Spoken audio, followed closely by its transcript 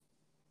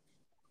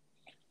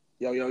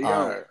Yo, yo, All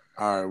yo. right,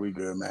 all right, we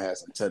good, man. Had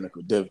some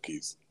technical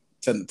difficulties.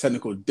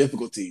 Technical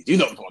difficulties. You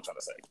know what I'm trying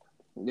to say.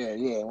 Yeah,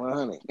 yeah,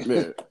 100.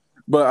 Yeah.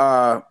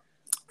 But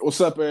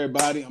what's up,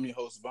 everybody? I'm your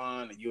host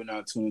Vaughn, and you're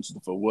now tuned to the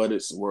For What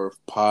It's Worth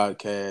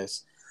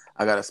podcast.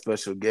 I got a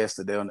special guest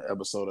today on the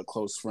episode, a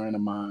close friend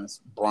of mine,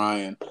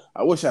 Brian.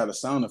 I wish I had a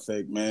sound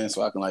effect, man,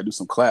 so I can like do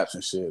some claps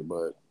and shit,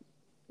 but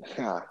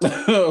Nah,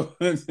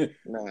 we just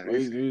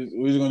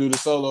gonna do the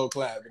solo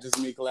clap. It's just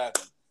me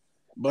clapping.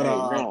 But hey,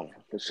 no,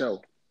 for sure.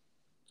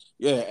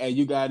 yeah, hey,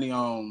 you got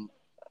any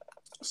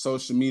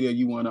social media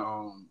you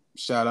wanna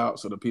shout out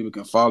so the people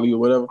can follow you or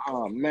whatever?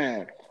 Oh,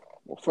 man.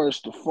 Well,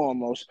 first and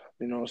foremost,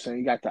 you know what I'm saying?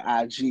 You got the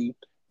IG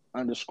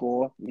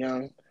underscore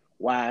young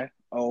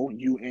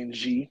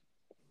YOUNG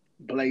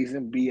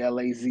blazing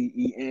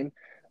BLAZEN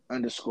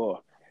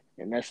underscore.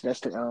 And that's the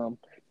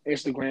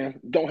Instagram.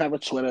 Don't have a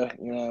Twitter,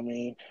 you know what I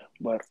mean?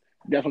 But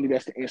definitely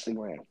that's the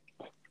Instagram.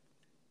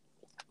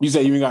 You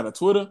say you ain't got a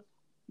Twitter?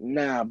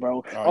 Nah,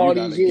 bro. Oh, you All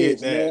gotta these get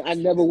years, that. man, I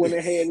never went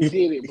ahead and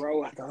did it,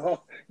 bro.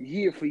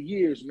 Year for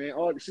years, man.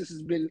 All this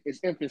has been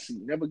its infancy.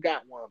 Never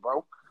got one,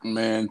 bro.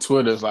 Man,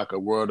 Twitter's like a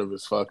world of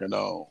its fucking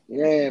own.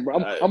 Yeah, bro.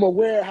 I, I'm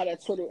aware how the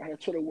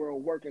Twitter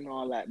world work and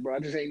all that, bro. I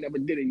just ain't never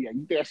did it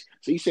yet.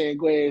 So you saying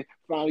go ahead,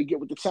 finally get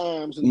with the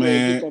times and go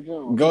ahead and get man, that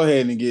on. go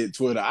ahead and get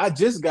Twitter. I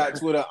just got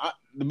Twitter.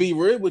 To be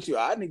real with you,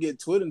 I didn't get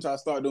Twitter until I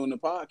started doing the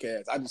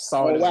podcast. I just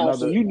saw Oh it as wow, another.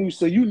 so you new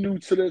to the you know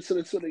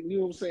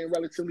what I'm saying,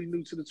 relatively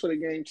new to the Twitter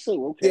game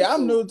too. Okay, Yeah,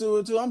 I'm cool. new to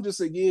it too. I'm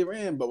just a year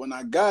in, but when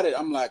I got it,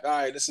 I'm like, all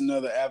right, this is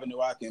another avenue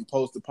I can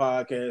post the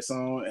podcast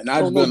on. And I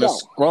Oh, just no been doubt.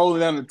 scrolling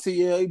down the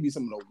TL, it be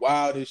some of the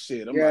wildest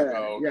shit. I'm like, Yeah,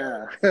 oh,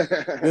 yeah.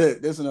 okay,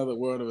 this another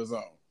world of its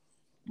own.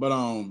 But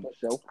For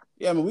sure.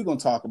 yeah, I mean, we're gonna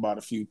talk about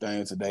a few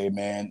things today,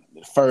 man.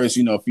 First,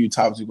 a few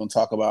topics we're gonna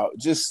talk about,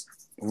 just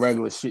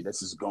regular shit that's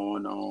just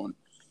going on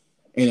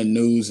in the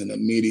news and the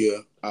media.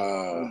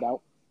 No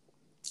doubt.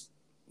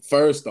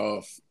 First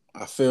off,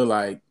 I feel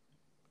like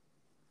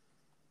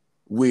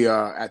we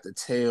are at the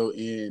tail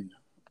end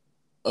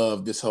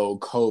of this whole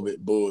COVID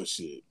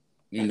bullshit.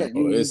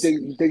 It's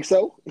You think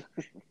so?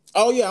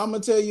 oh yeah, I'm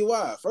gonna tell you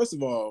why. First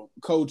of all,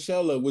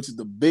 Coachella, which is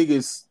the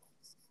biggest,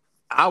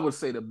 I would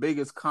say the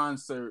biggest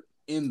concert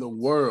in the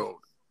world,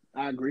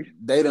 I agree.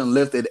 they done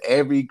lifted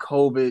every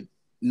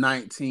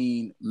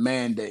COVID-19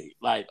 mandate,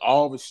 like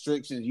all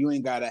restrictions. You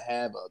ain't gotta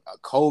have a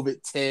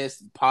COVID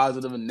test,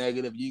 positive or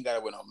negative. You ain't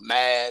gotta wear a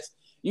mask.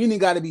 You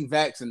ain't gotta be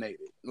vaccinated.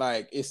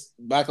 Like it's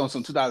back on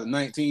some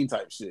 2019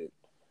 type shit.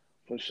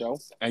 For sure.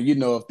 And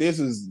if this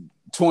is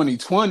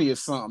 2020 or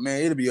something,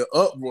 man, it'll be an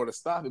uproar to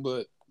stop it.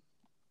 But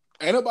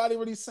ain't nobody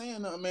really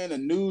saying nothing, man. The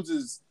news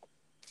is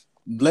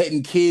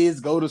letting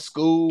kids go to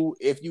school.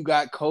 If you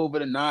got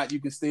COVID or not, you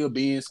can still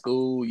be in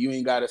school. You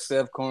ain't got to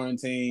self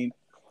quarantine.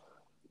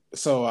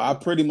 So I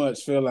pretty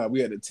much feel like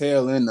we at the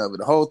tail end of it.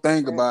 The whole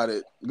thing Man, about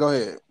it. Go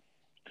ahead.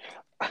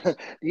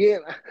 yeah,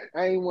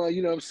 I ain't want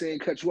you know what I'm saying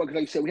cut you off because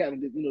like you said we having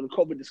the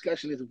COVID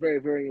discussion is a very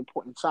very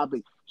important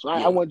topic. So I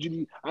Yeah. want you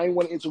to I didn't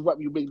want to interrupt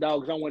you, big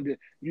dog, because I wanted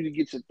you to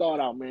get your thought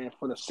out, man,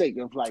 for the sake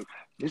of like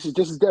this is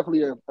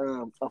definitely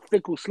a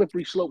fickle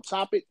slippery slope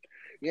topic.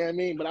 You know what I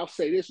mean? But I'll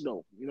say this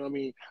though, you know what I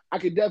mean? I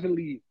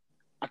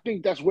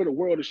think that's where the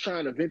world is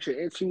trying to venture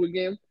into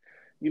again.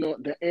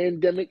 The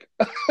endemic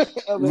of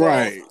it all.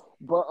 Right.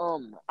 But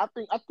I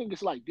think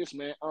it's like this,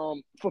 man.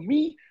 For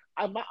me,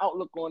 my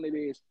outlook on it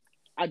is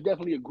I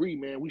definitely agree,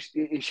 man.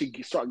 It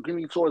should start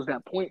getting towards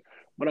that point.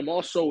 But I'm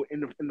also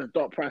in the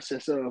thought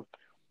process of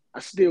I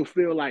still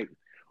feel like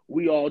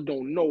we all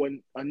don't know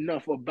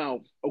enough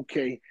about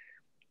okay,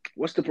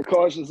 what's the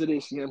precautions of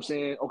this? You know what I'm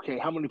saying? Okay,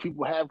 how many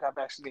people have got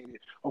vaccinated?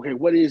 Okay,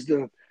 where is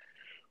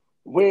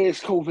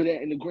COVID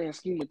at in the grand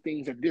scheme of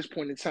things at this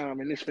point in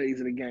time in this phase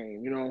of the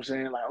game? You know what I'm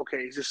saying? Like, okay,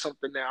 is this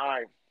something that all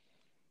right?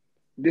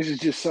 This is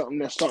just something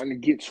that's starting to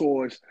get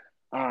towards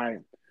all right.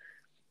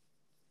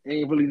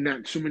 Ain't really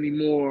not too many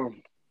more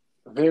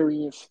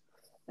variants.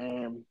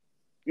 And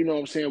you know what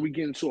I'm saying? We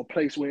get into a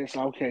place where it's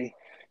like, okay,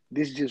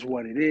 this is just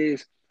what it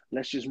is.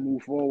 Let's just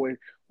move forward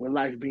with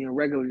life being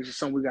regular. This is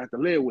something we got to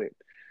live with.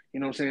 You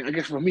know what I'm saying? I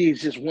guess for me,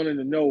 it's just wanting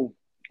to know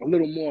a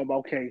little more about,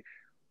 okay,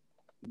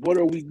 what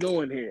are we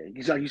doing here?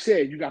 Because like you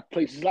said, you got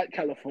places like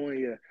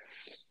California,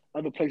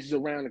 other places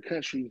around the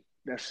country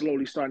that's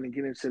slowly starting to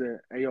get into the,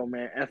 hey, yo,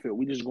 man, F it.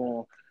 We just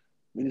gonna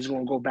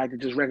go back to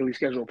just regularly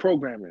scheduled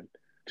programming.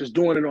 Just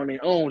doing it on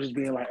their own, just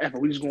being like, effort.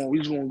 We just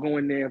gonna go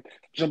in there,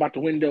 jump out the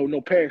window,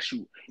 no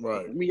parachute. And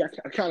Right. for me,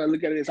 I kind of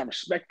look at it as I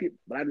respect it,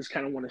 but I just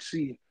kind of want to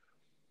see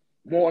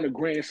more on a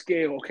grand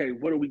scale. Okay,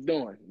 what are we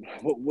doing?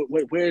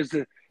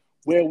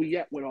 Where are we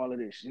at with all of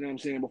this? You know what I'm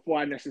saying? Before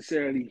I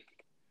necessarily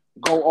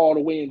go all the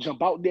way and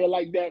jump out there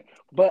like that,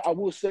 but I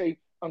will say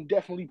I'm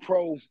definitely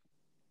pro.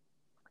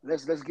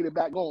 Let's get it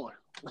back going.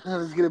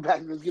 Let's get it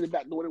back. Let's get it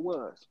back to what it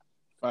was.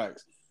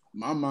 Facts.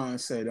 My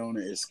mindset on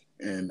it is,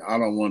 and I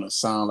don't want to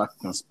sound like a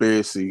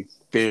conspiracy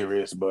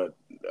theorist, but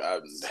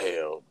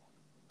hell,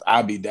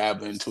 I be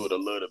dabbling into it a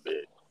little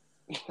bit.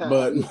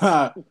 But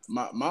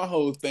my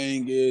whole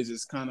thing is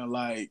it's kind of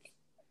like,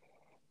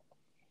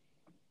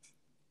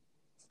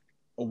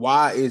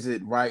 why is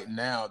it right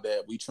now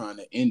that we trying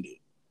to end it?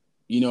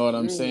 You know what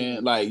I'm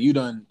saying? Like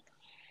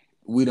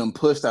we done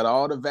pushed out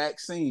all the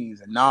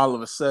vaccines, and now all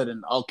of a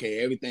sudden, okay,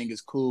 everything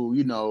is cool.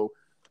 You know,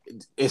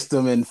 it's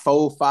them in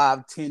 4,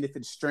 5, 10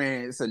 different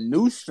strands. It's a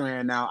new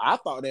strand now. I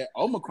thought that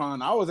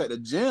Omicron. I was at the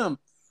gym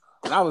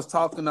and I was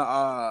talking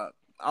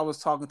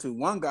to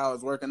one guy I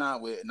was working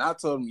out with, and I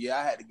told him, yeah,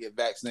 I had to get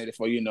vaccinated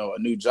for, you know, a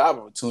new job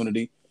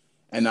opportunity.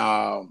 And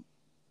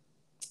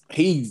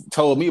he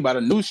told me about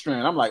a new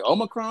strand. I'm like,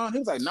 Omicron? He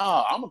was like,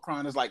 nah,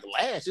 Omicron is like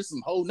Lash. It's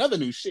some whole nother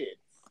new shit.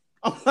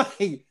 I'm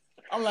like,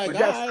 but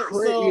that's all right,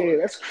 crazy. so Yeah,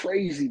 that's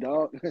crazy,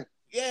 dog.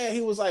 yeah,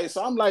 he was like,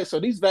 so I'm like, so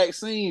these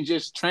vaccines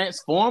just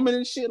transforming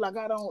and shit. Like,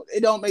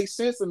 it don't make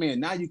sense to me.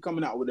 And now you're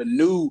coming out with a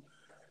new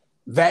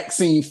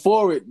vaccine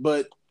for it,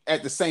 but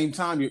at the same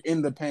time, you're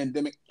in the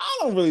pandemic. I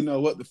don't really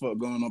know what the fuck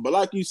going on. But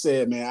like you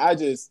said, man,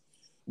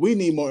 we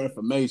need more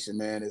information,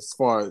 man, as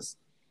far as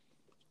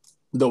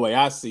the way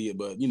I see it.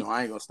 But, you know,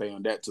 I ain't gonna stay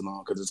on that too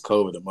long because it's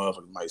COVID. The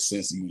motherfucker might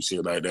censor you and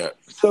shit like that.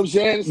 So,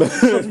 Jan, it's a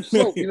slippery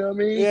slope, you know what I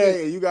mean?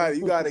 Yeah, you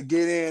got to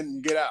get in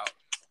and get out.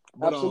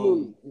 But,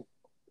 absolutely.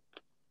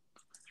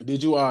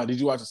 Did you watch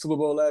the Super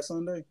Bowl last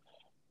Sunday?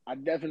 I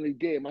definitely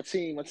did. My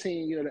team,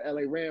 you know, the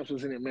LA Rams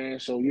was in it, man.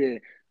 So yeah,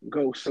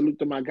 go salute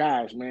to my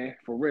guys, man,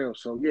 for real.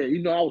 So yeah,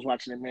 you know I was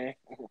watching it, man.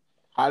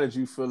 How did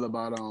you feel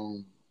about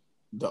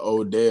the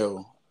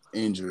Odell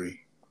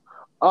injury?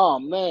 Oh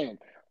man,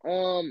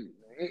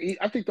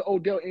 I think the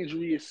Odell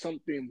injury is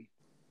something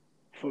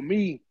for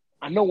me.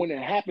 I know when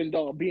it happened,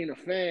 dog. Being a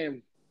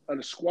fan of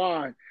the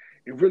squad,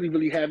 it really,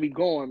 really had me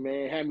going,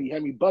 man. Had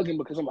me bugging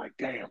because I'm like,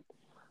 damn.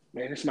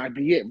 Man, this might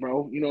be it,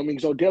 bro. You know what I mean?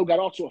 So Odell got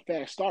off to a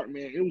fast start,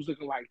 man. It was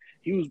looking like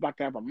he was about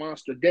to have a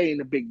monster day in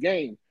the big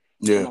game.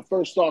 Yeah. And my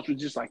first thoughts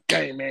was just like,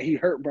 dang, man, he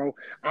hurt, bro.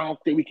 I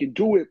don't think we can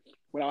do it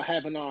without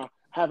having our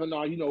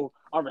you know,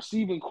 our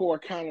receiving core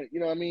kind of, you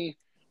know what I mean?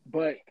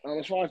 But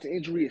as far as the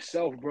injury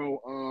itself,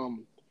 bro,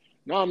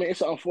 no, man,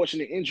 it's an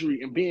unfortunate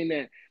injury. And being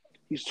that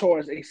he's tore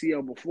his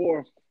ACL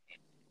before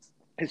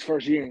his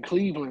first year in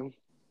Cleveland,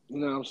 you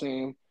know what I'm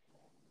saying?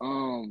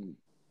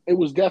 It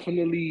was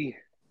definitely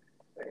 –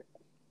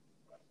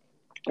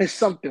 it's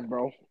something,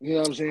 bro. You know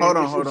what I'm saying? Hold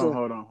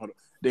on.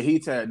 Did he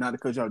tear, not to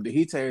cut you off, did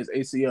he tear his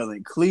ACL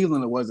in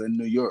Cleveland or was it in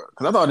New York?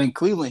 Because I thought in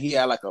Cleveland he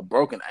had like a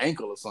broken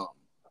ankle or something.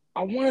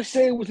 I want to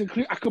say it was in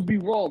Cleveland. I could be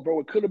wrong, bro.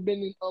 It could have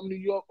been in New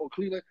York or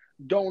Cleveland.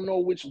 Don't know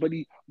which, but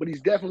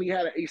he's definitely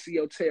had an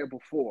ACL tear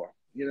before.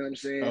 You know what I'm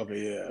saying?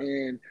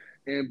 Okay,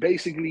 yeah. And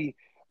basically,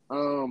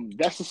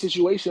 that's the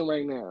situation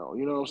right now.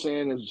 You know what I'm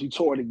saying? He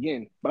tore it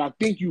again. But I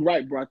think you're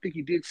right, bro. I think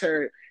he did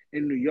tear it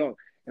in New York.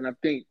 And I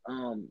think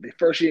the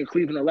first year in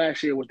Cleveland or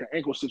last year was the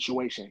ankle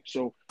situation.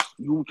 So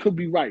you could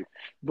be right.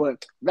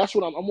 But that's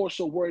what I'm more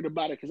so worried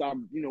about it because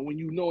you know, when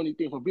you know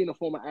anything from being a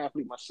former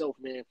athlete myself,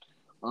 man,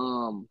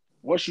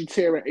 once you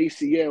tear an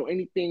ACL,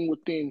 anything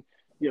within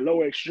your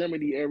lower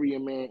extremity area,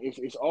 man,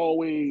 it's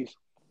always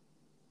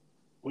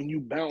when you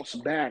bounce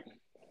back,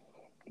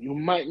 you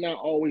might not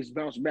always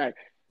bounce back.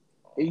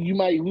 And you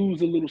might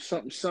lose a little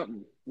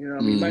something. You know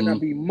what I mean? It might not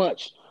be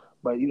much.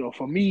 But, you know,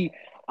 for me,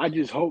 I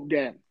just hope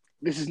that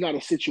this is not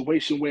a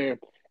situation where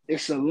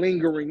it's a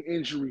lingering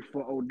injury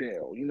for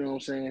Odell. You know what I'm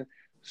saying?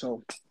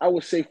 So I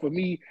would say for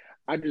me,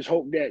 I just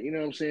hope that, you know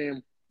what I'm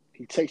saying,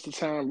 he takes the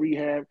time,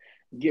 rehab,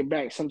 get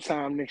back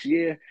sometime next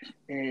year.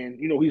 And,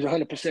 you know, he's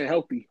 100%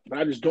 healthy. But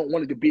I just don't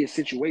want it to be a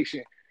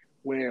situation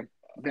where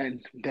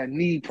that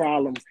knee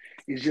problem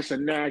is just a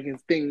nagging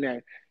thing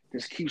that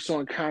just keeps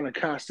on kind of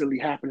constantly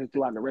happening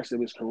throughout the rest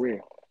of his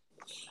career.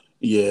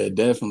 Yeah,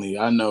 definitely.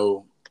 I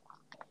know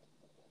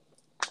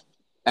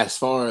as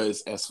far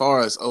as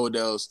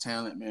Odell's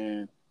talent,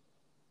 man,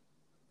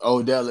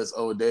 Odell is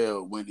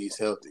Odell when he's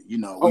healthy. You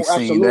know, we've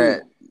seen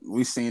that.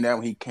 We've seen that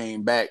when he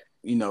came back,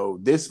 you know,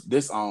 this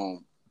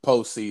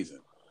postseason.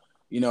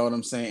 You know what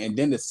I'm saying? And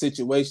then the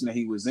situation that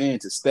he was in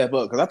to step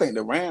up, because I think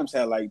the Rams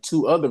had like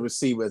 2 other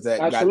receivers that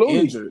got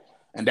injured.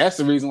 And that's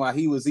the reason why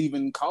he was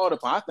even called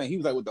upon. I think he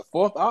was like with the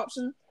 4th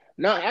option.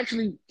 No,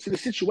 actually, see, the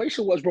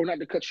situation was, bro, not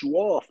to cut you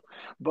off,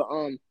 but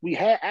we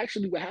had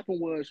actually what happened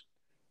was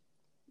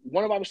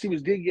one of our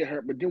receivers did get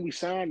hurt, but then we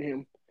signed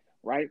him,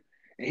 right?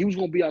 And he was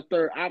going to be our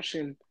 3rd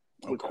option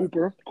with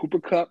Cooper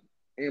Kupp,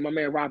 and my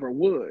man Robert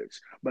Woods.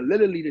 But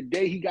literally the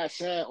day he got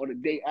signed or the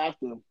day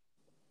after,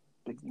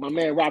 my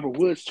man Robert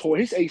Woods tore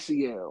his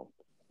ACL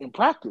in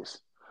practice.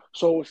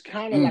 So it's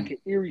kind of like an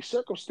eerie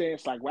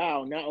circumstance. Like,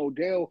 wow, now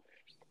Odell,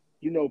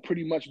 you know,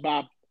 pretty much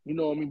by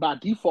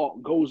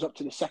default goes up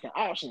to the 2nd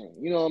option.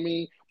 You know what I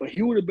mean? But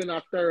he would have been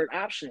our 3rd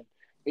option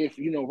if,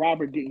 you know,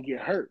 Robert didn't get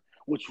hurt,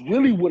 which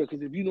really would have,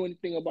 because if you know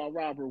anything about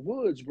Robert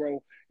Woods,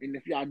 bro, and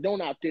if y'all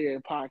don't out there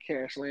in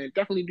podcast land,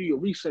 definitely do your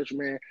research,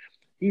 man.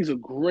 He's a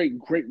great,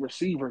 great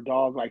receiver,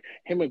 dog. Like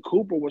him and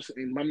Cooper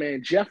and my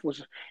man Jeff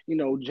was, you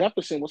know,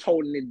 Jefferson was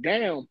holding it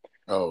down.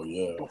 Oh,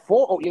 yeah.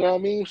 Before, you know what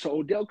I mean? So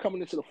Odell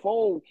coming into the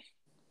fold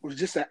was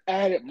just an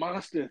added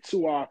monster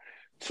to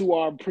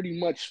our pretty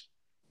much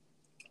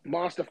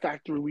monster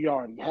factory we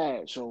already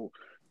had. So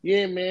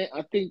yeah, man,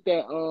 I think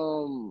that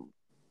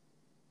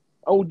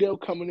Odell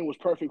coming in was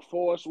perfect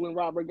for us when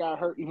Robert got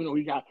hurt, even though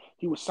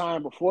he was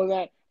signed before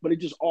that, but it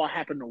just all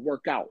happened to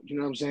work out. You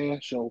know what I'm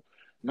saying? So,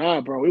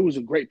 nah, bro, it was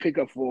a great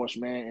pickup for us,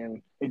 man,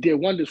 and it did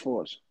wonders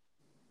for us.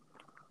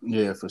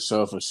 Yeah, for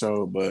sure, for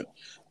sure. But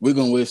we're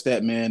gonna wish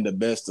that man the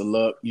best of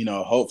luck. You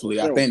know, For hopefully,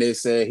 I sure. think they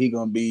said he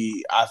gonna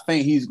be. I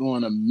think he's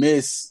going to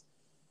miss.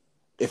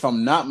 If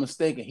I'm not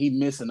mistaken, he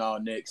missing all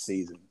next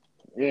season,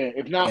 Yeah,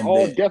 if not and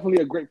all, then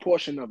definitely a great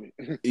portion of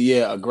it.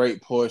 yeah, a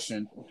great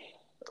portion.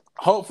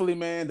 Hopefully,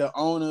 man, the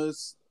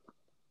owners,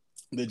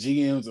 the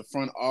GMs, the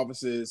front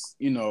offices,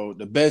 you know,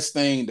 the best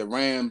thing, the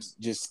Rams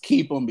just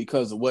keep him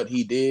because of what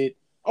he did.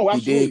 Oh, He did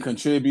absolutely.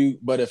 contribute,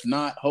 but if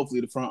not,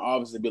 hopefully the front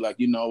office will be like,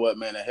 you know what,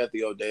 man, a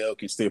healthy Odell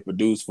can still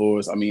produce for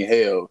us. I mean,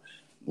 hell,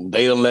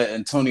 they don't let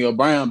Antonio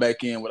Brown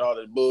back in with all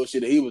the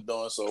bullshit that he was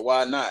doing, so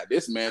why not?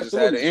 This man just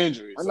had an Absolutely.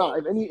 injury, I know.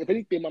 so If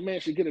anything, my man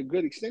should get a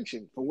good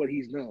extension for what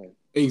he's done.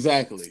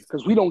 exactly.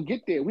 Because we don't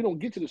get there. We don't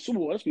get to the Super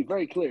Bowl. Let's be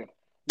very clear.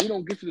 We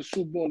don't get to the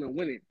Super Bowl and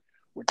win it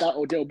without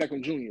Odell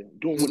Beckham Jr.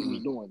 doing what he was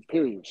Mm-mm. doing.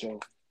 Period. So,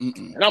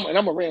 Mm-mm. and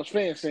I'm a Rams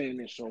fan saying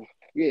this. So,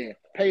 yeah,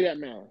 pay that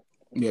man.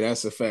 Yeah,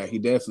 that's a fact. He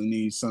definitely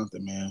needs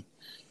something, man.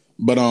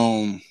 But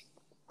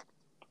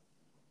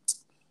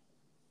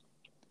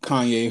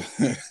Kanye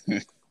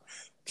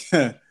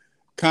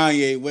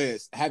Kanye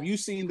West. Have you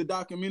seen the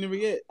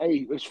documentary yet?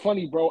 Hey, it's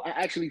funny, bro. I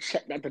actually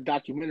checked out the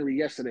documentary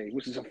yesterday,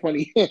 which is a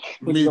funny, which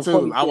is Me a too.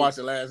 funny I thing. watched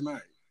it last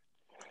night.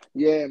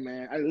 Yeah,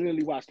 man. I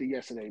literally watched it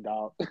yesterday,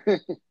 dog.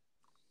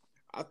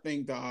 I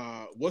think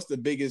what was the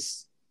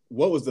biggest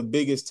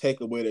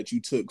takeaway that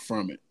you took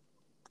from it?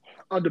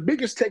 The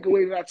biggest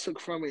takeaway that I took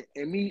from it,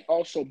 and me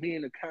also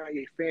being a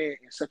Kanye fan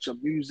and such a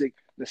music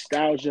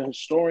nostalgia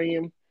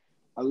historian,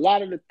 a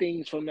lot of the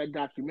things from that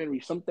documentary,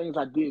 some things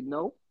I did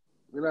know,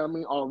 you know what I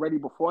mean, already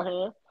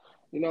beforehand,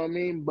 you know what I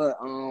mean. But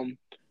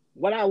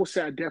what I would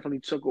say I definitely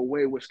took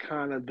away was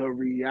kind of the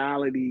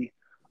reality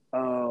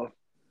of,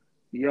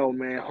 yo,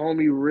 man,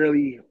 homie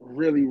really,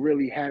 really,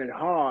 really had it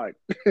hard.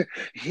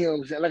 You know what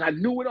I'm saying? Like I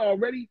knew it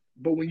already,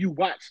 but when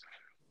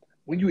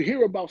you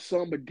hear about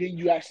some, but then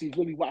you actually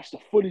really watch the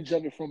footage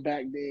of it from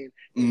back then,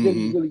 it really,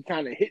 Mm-hmm. really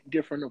kind of hit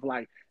different of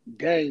like,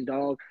 dang,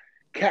 dog,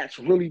 cats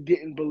really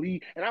didn't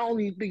believe. And I don't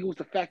even think it was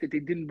the fact that they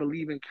didn't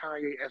believe in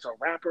Kanye as a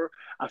rapper.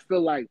 I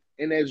feel like,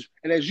 and as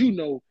you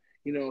know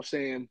what I'm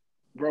saying,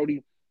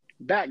 Brody,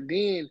 back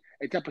then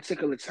at that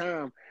particular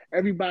time,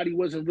 everybody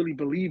wasn't really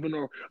believing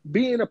or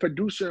being a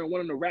producer and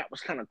wanting to rap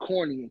was kind of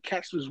corny and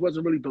cats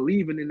wasn't really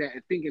believing in that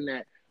and thinking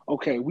that,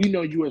 okay, we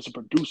know you as a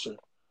producer.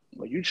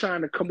 But you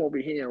trying to come over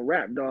here and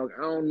rap, dog.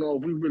 I don't know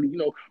if we really,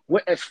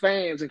 what as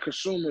fans and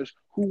consumers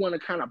who want to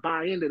kind of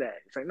buy into that.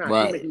 It's like, nah, keep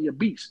Right. making your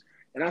beats.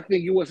 And I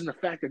think it wasn't the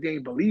fact that they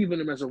didn't believe in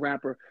him as a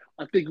rapper.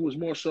 I think it was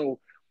more so,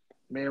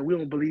 man, we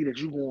don't believe that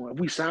you going, if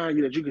we sign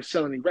you, that you can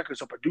sell any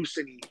records or produce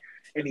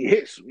any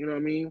hits. You know what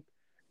I mean?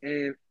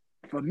 And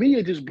for me,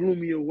 it just blew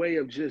me away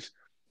of just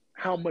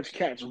how much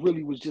cats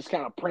really was just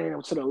kind of praying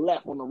him to the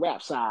left on the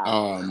rap side.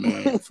 Oh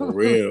man, for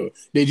real.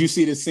 Did you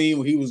see the scene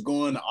where he was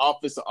going to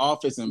office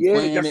and Yeah,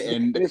 playing it?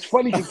 And and it's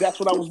funny because that's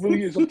what I was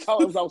really as I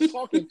was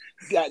talking,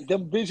 that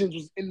them visions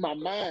was in my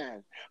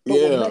mind. But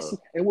what yeah. messed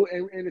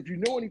and if you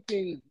know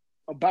anything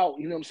about,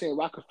 you know what I'm saying,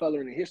 Rockefeller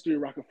and the history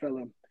of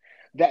Rockefeller,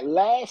 that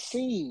last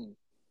scene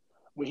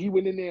when he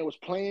went in there and was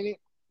playing it,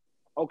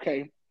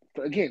 okay,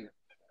 so again,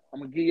 I'm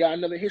gonna give y'all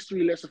another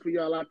history lesson for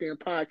y'all out there in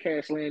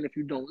podcast land if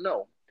you don't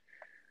know.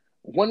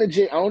 I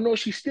don't know if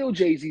she's still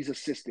Jay-Z's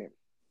assistant,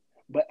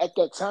 but at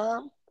that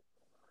time,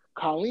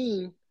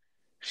 Colleen,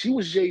 she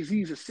was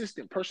Jay-Z's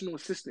assistant, personal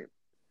assistant.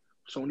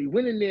 So when he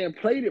went in there and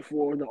played it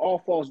for the All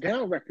Falls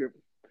Down record,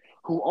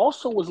 who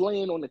also was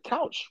laying on the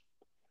couch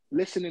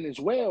listening as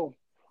well,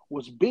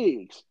 was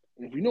Biggs.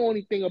 And if you know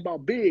anything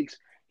about Biggs,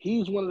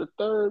 he's one of the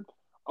third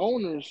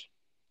owners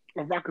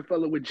of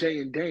Rockefeller with Jay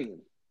and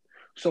Dane.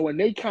 So when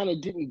they kind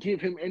of didn't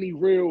give him any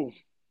real,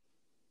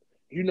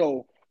 you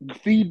know,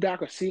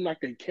 feedback or seem like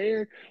they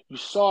cared, you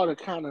saw the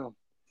kind of,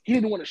 he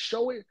didn't want to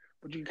show it,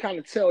 but you can kind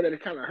of tell that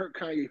it kind of hurt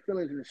Kanye's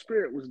feelings and his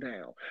spirit was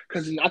down.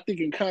 Because I think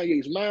in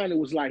Kanye's mind, it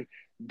was like,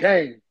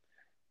 dang,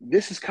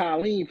 this is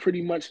Colleen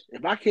pretty much.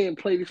 If I can't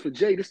play this for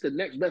Jay, this is the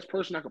next best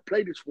person I could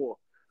play this for.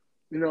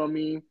 You know what I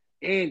mean?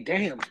 And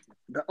damn,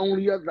 the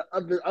only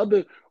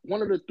other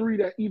one of the three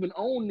that even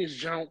own this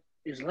junk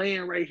is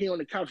laying right here on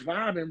the couch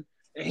vibing,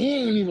 and he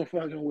ain't even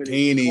fucking with it.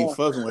 He ain't even Or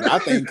fucking with it. I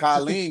think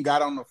Colleen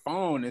got on the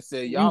phone and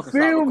said, you y'all can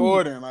stop feel me?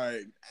 recording.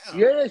 Like, damn.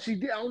 Yeah, she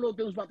did. I don't know if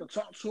they was about to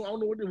talk to. I don't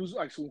know what it was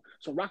like. So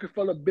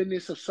Rockefeller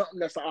business or something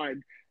that's all right.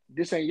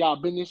 This ain't y'all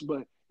business,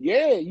 but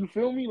yeah, you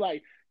feel me?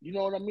 Like, you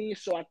know what I mean?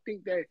 So I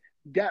think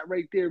that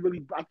right there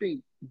really, I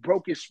think,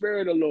 broke his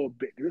spirit a little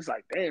bit. It's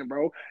like, damn,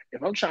 bro,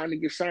 if I'm trying to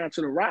get signed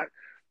to the Rock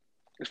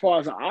as far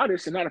as an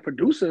artist and not a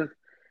producer,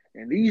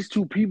 and these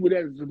two people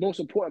that is the most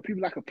important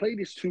people I could play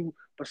this to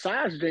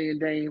besides Jay and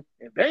Dame,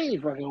 and they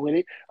ain't fucking with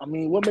it. I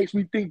mean, what makes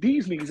me think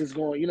these niggas is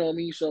going? You know what I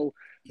mean? So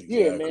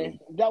yeah, man,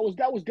 Exactly. that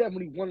was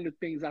definitely one of the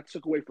things I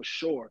took away for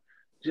sure.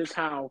 Just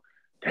how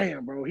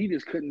damn, bro, he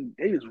just couldn't.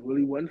 They just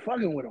really wasn't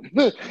fucking with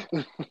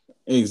him.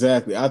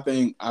 Exactly. I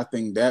think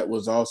that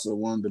was also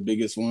one of the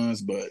biggest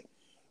ones. But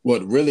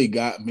what really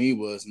got me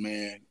was,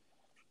 man,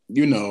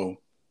 you know,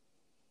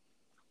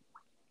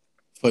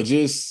 for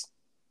just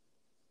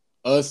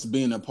us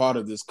being a part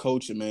of this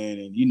culture, man,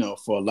 and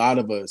for a lot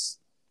of us,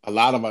 a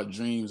lot of our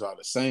dreams are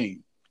the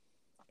same.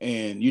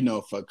 And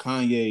for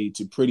Kanye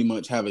to pretty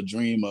much have a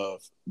dream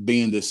of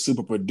being this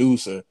super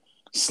producer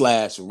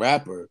slash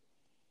rapper,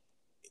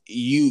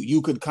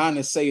 you could kind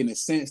of say in a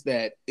sense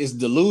that it's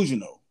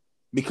delusional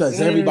because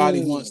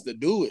everybody wants to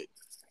do it.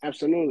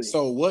 Absolutely.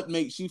 So what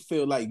makes you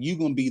feel like you're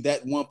gonna be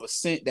that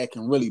 1% that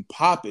can really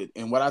pop it?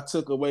 And what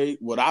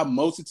I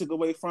mostly took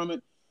away from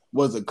it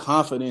was the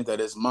confidence that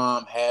his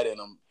mom had in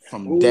him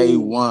from day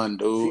one,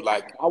 dude. See,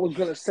 like I was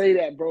gonna say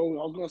that, bro.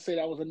 I was gonna say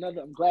that was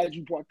another. I'm glad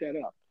you brought that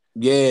up.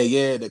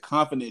 yeah, the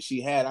confidence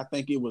she had. I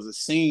think it was a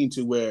scene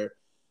to where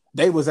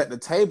they was at the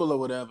table or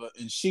whatever,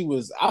 and she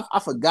was. I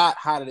forgot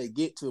how did they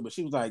get to it, but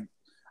she was like,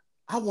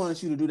 "I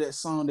wanted you to do that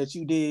song that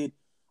you did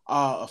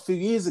a few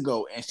years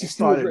ago," and she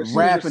started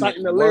rapping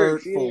it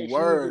word for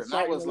word, and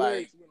I was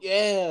like,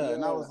 "Yeah,"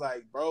 and I was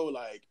like, "Bro,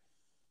 like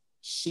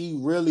she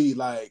really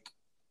like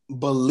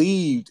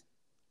believed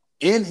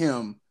in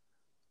him,"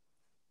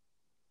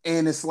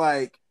 and it's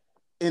like,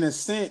 in a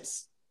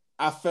sense,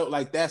 I felt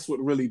like that's what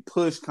really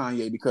pushed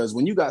Kanye, because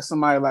when you got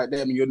somebody like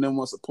that and you're number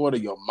one supporter,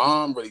 your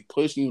mom really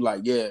pushing you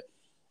like, yeah,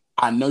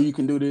 I know you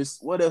can do this.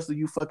 What else do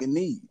you fucking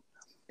need?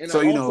 And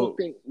So, I also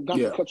think, not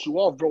to cut you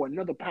off, bro,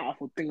 another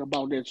powerful thing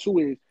about that too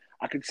is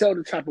I could tell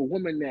the type of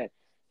woman that,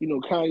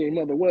 Kanye's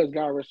mother was,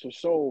 God rest her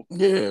soul.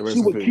 Yeah,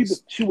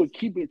 she would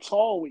keep it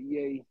tall with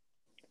Ye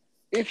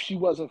if she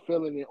wasn't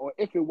feeling it or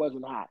if it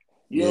wasn't hot.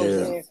 You know what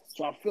I'm saying?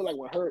 So I feel like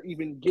with her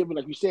even giving,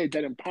 like you said,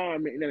 that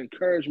empowerment and that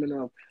encouragement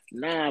of,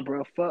 nah,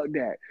 bro, fuck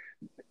that.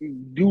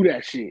 Do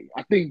that shit.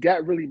 I think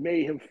that really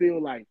made him feel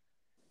like,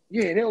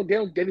 yeah,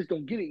 they just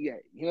don't get it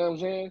yet. You know what I'm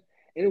saying?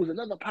 And it was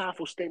another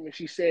powerful statement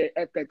she said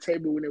at that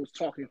table when they was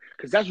talking,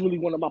 because that's really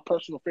one of my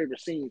personal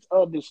favorite scenes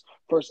of this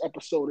first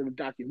episode of the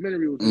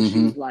documentary, was when she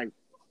was like,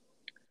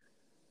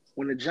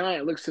 when the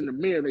giant looks in the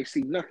mirror, they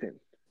see nothing.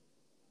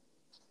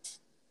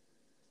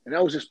 And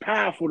that was just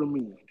powerful to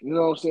me. You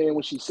know what I'm saying?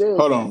 When she said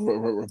Hold on,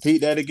 repeat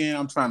that again.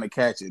 I'm trying to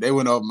catch it. They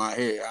went over my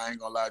head. I ain't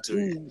gonna lie to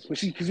you.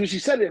 Because when she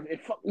said it,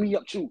 it fucked me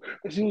up too.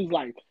 Because she was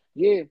like,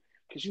 yeah,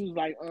 because she was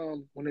like,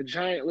 when the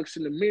giant looks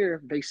in the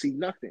mirror, they see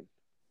nothing.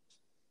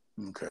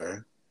 Okay.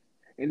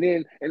 And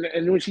then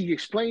and when she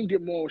explained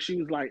it more, she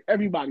was like,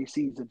 everybody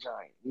sees a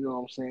giant. You know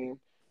what I'm saying?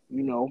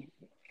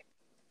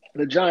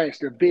 The giants,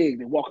 they're big.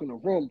 They walk in the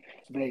room,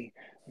 they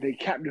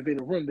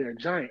captivate a room. They're a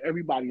giant.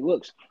 Everybody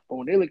looks, but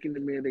when they look in the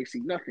mirror, they see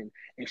nothing.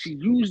 And she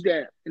used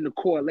that in the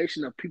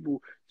correlation of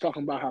people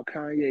talking about how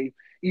Kanye,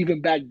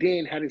 even back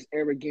then, had his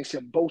arrogance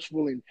and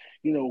boastful and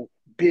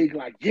big,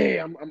 like,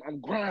 yeah, I'm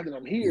grinding,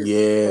 I'm here.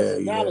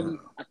 Personality.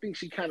 I think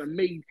she kind of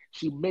made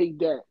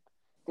that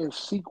in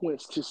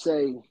sequence to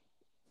say,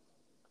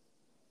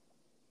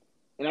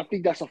 and I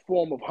think that's a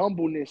form of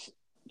humbleness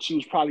she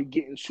was probably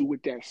getting to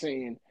with that,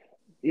 saying,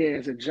 yeah,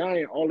 as a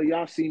giant, all of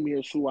y'all see me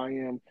as who I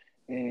am,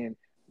 and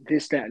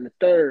this, that, and the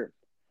third.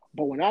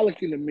 But when I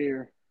look in the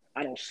mirror,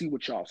 I don't see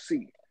what y'all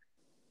see.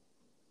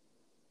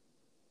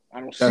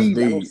 I don't see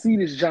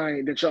this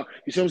giant that y'all,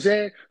 you see what I'm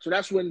saying? So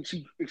that's when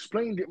she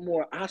explained it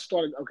more. I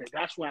started, okay,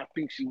 that's why I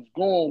think she was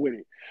going with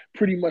it.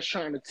 Pretty much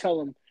trying to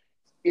tell him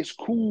it's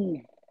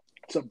cool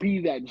to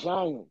be that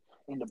giant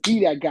and to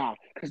be that guy.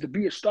 Because to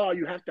be a star,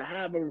 you have to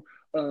have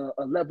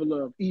a level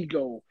of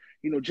ego,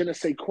 je ne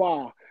sais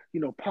quoi,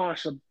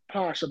 posh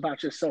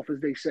about yourself, as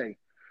they say.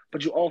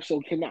 But you also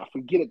cannot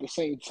forget at the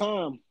same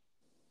time,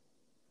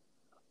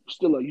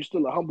 you're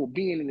still a humble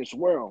being in this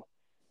world.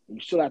 And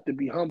you still have to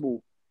be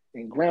humble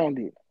and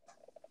grounded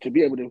to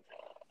be able to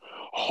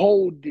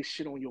hold this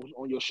shit on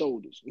your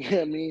shoulders. You know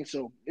what I mean?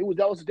 So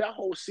that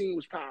whole scene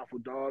was powerful,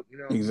 dog.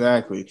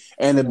 Exactly.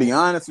 And to be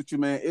honest with you,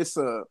 man,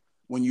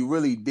 when you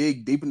really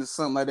dig deep into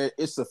something like that,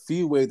 it's a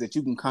few ways that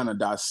you can kind of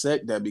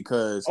dissect that,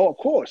 because of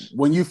course,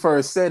 when you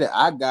first said it,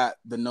 I got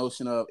the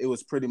notion of it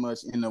was pretty much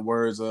in the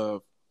words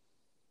of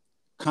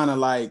kind of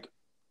like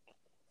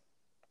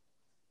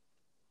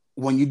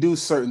when you do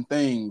certain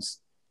things,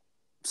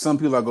 some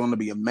people are going to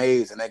be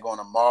amazed and they're going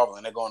to marvel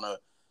and they're going to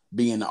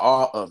be in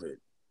awe of it.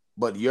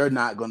 But you're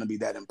not going to be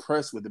that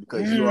impressed with it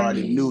because you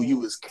already knew you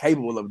was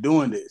capable of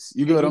doing this.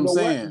 You get what I'm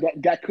saying?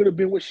 That could have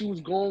been what she was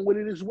going with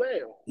it as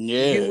well.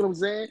 Yeah. You get what I'm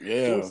saying?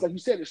 Yeah. So it's like you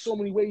said, there's so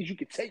many ways you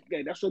could take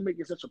that. That's what makes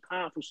it such a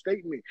powerful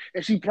statement.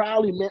 And she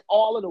probably meant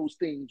all of those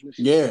things when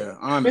she said it.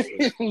 Honestly.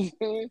 You know what I'm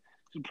saying?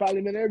 She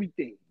probably meant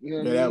everything. You know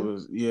what I mean? That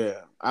was,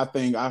 I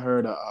think I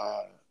heard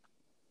I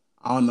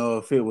don't know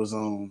if it was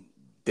on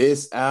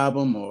this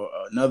album or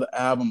another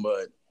album,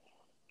 but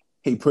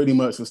he pretty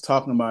much was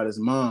talking about his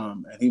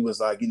mom, and he was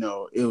like, it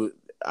was,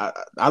 I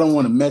don't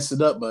want to mess it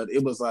up, but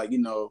it was like,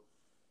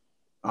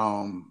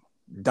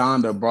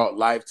 Donda brought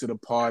life to the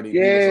party.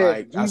 Yeah, he was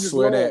like, Jesus, I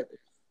swear Lord.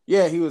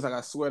 he was like,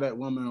 I swear that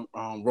woman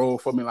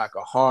rode for me like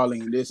a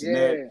Harley and this and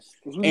that.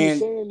 Because what he was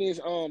saying is,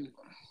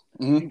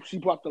 Mm-hmm. She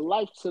brought the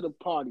life to the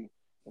party.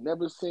 And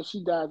ever since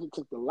she died, it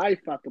took the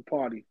life out the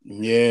party. That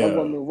Yeah.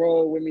 woman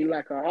roll with me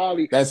like a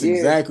Holly. That's Yeah.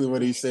 exactly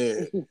what he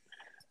said.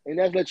 And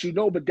that lets you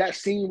know, but that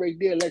scene right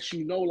there lets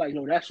you know, like,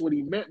 no, that's what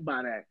he meant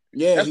by that.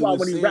 Yeah, That's he why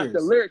was when he rapped the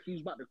serious. lyric, he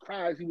was about to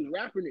cry as he was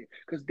rapping it.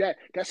 Because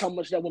that's how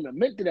much that woman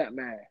meant to that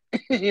man.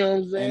 You know what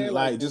I'm saying? And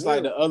like just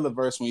like the other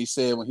verse when he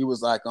said when he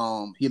was like,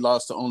 he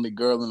lost the only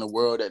girl in the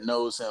world that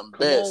knows him Come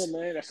best. on,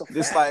 man. That's a fact.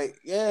 It's like,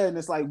 yeah, and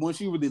it's like once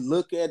you really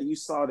look at it, you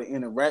saw the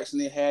interaction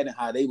they had and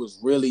how they was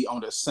really on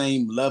the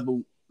same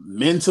level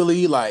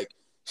mentally. Like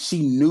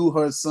she knew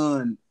her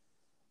son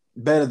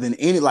better than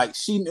any. Like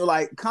she knew,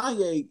 like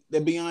Kanye.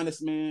 To be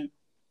honest, man,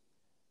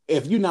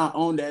 if you're not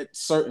on that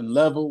certain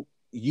level,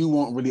 you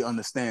won't really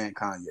understand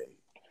Kanye.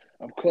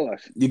 Of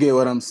course. You get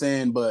what I'm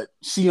saying? But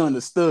she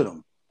understood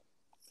him,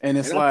 and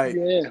it's And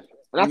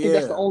I think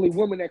that's the only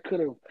woman that could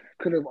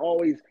have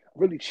always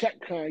really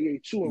checked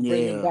Kanye too and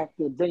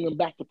bring him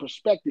back to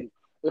perspective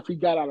if he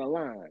got out of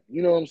line.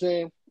 You know what I'm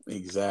saying?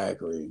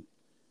 Exactly.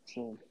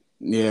 So.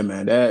 Yeah,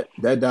 man,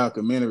 that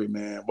documentary,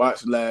 man,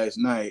 watched last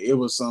night. It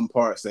was some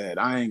parts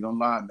that I ain't gonna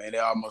lie, man, it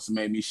almost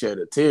made me shed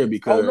a tear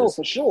because oh no,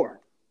 for sure.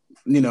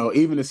 You know,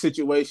 even the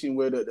situation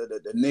where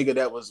the nigga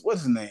that was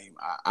what's his name?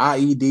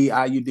 IUD,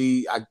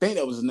 I think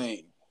that was his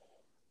name.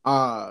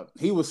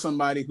 He was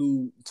somebody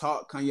who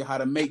taught Kanye how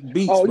to make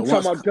beats. Oh, you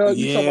talking about Doug?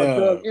 You talking about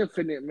Doug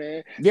Infinite,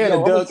 man? Yeah,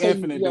 the Doug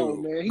Infinite dude.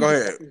 Man, go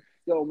ahead.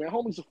 Man,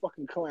 homie's a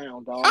fucking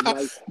clown, dog.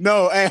 Like,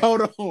 no, hey,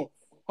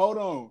 hold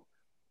on.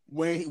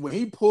 When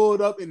he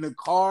pulled up in the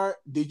car,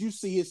 did you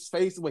see his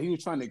face when he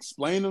was trying to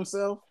explain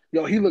himself?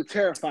 Yo, he looked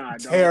terrified.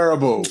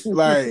 Terrible.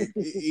 Like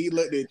he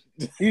looked at.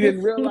 He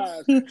didn't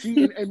realize.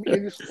 See, and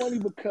it's funny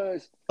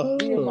because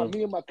me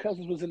and my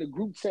cousins was in a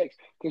group text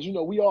because you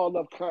know we all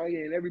love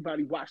Kanye and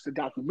everybody watched the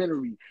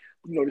documentary.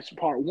 You know, this is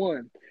part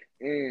one,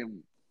 and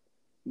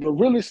the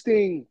realest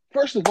thing.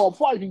 First of all,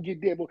 before I even get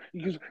there,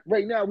 because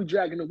right now we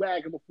dragging the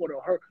wagon before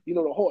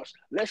the horse.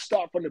 Let's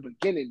start from the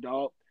beginning,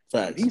 dog.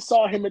 Facts. He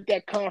saw him at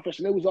that conference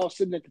and they was all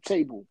sitting at the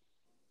table.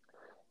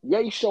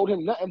 Ye showed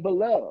him nothing but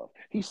love.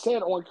 He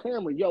said on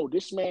camera, yo,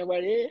 this man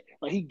right here,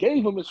 like he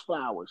gave him his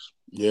flowers.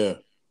 Yeah.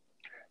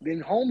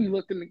 Then homie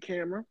looked in the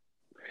camera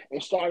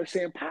and started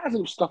saying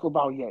positive stuff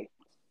about Ye.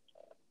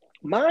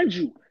 Mind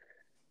you,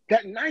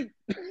 that night,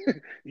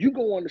 you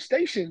go on the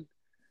station,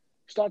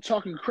 start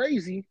talking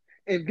crazy,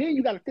 and then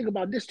you got to think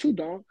about this too,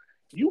 dog.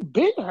 You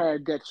been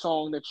had that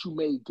song that you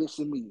made, This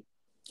and Me.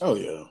 Oh,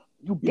 yeah.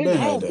 You been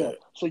had that.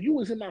 So you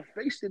was in my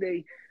face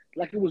today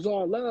like it was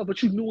all love,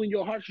 but you knew in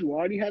your heart you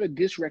already had a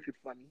diss record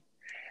for me.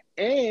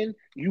 And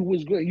you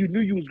knew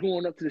you was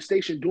going up to the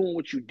station doing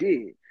what you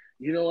did.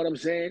 You know what I'm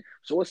saying?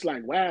 So it's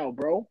like, wow,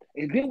 bro.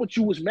 And then what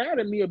you was mad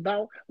at me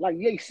about, like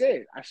Ye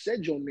said, I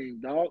said your name,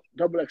 dog.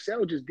 Double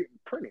XL just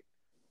didn't print it.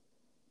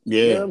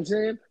 Yeah. You know what I'm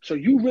saying? So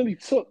you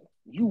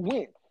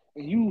went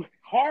and you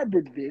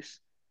harbored this,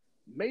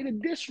 made a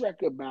diss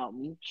record about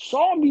me,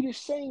 saw me the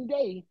same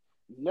day,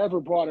 never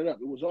brought it up.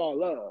 It was all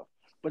love.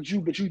 But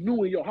you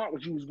knew in your heart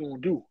what you was gonna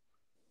do.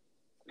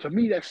 To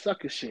me, that's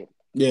sucker shit.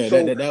 Yeah,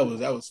 so,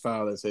 that was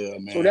foul as hell,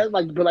 man. So that's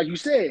but like you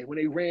said, when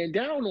they ran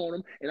down on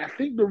him, and I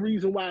think the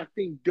reason why I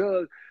think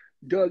Doug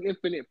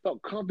Infinite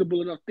felt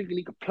comfortable enough thinking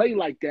he could play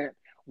like that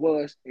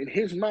was in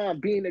his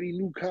mind, being that he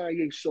knew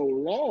Kanye so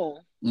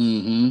long.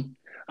 Mm-hmm.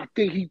 I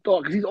think he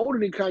thought, because he's older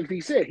than Kanye,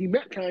 he said he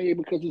met Kanye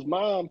because his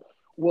mom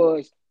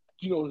was,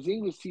 his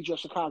English teacher at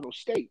Chicago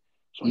State.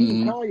 So he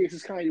knew Kanye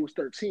since Kanye was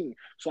 13.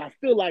 So I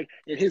feel like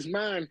in his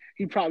mind,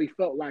 he probably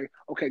felt like,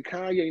 okay,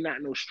 Kanye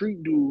not no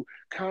street dude.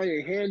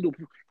 Kanye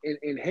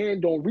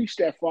hand don't reach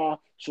that far.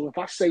 So if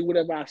I say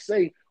whatever I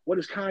say, what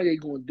is Kanye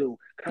going to do?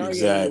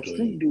 Kanye ain't no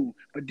street dude.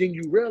 But then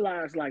you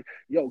realize, like,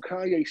 yo,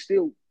 Kanye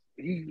still,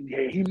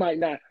 he might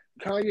not,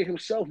 Kanye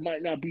himself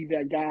might not be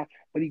that guy,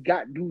 but he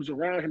got dudes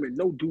around him and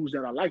no dudes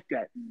that are like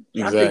that.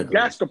 So exactly. I think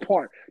that's the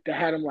part that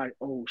had him like,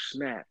 oh,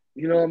 snap.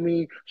 You know what I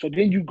mean? So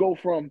then you go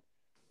from,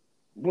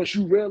 once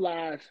you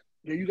realize,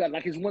 you got,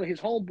 like one of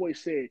his homeboys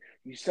said,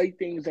 you say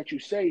things that you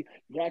say,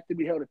 you have to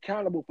be held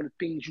accountable for the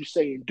things you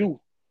say and do.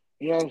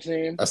 You know what I'm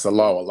saying? That's the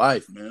law of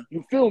life, man.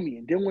 You feel me?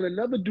 And then when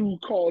another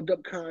dude called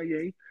up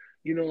Kanye,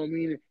 you know what I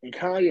mean? And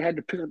Kanye had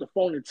to pick up the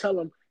phone and tell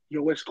him,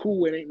 yo, it's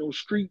cool, it ain't no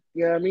street.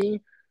 You know what I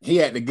mean? He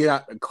had to get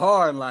out the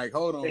car and like,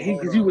 hold on.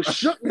 Because he was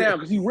shook now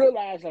because he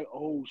realized, like,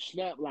 oh,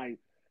 snap, like,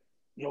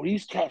 yo,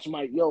 these cats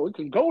might, it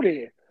can go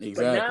there. Exactly.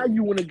 But now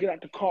you want to get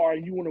out the car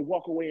and you want to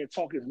walk away and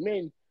talk as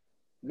men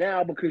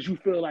now because you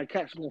feel like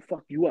cats are going to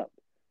fuck you up.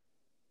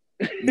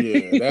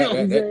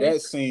 Yeah,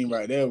 that scene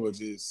right there was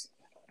just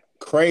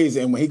crazy.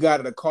 And when he got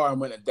in the car and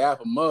went to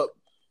dap him up,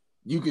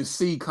 you can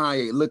see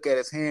Kanye look at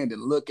his hand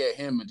and look at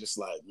him and just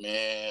like,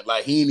 man,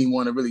 like he didn't even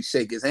want to really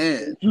shake his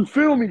hand. You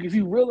feel me? Because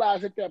he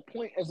realized at that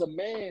point as a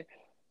man,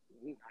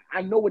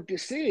 I know what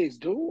this is,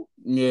 dude.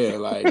 Yeah,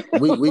 like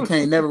we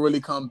can't never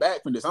really come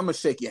back from this. I'm gonna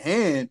shake your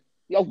hand.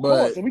 Yeah, of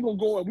course. And we're gonna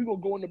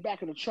go in the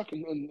back of the truck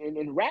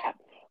and rap.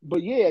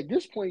 But yeah, at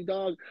this point,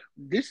 dog,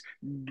 it's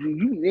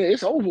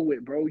over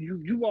with, bro.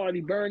 You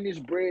already burned this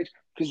bridge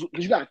because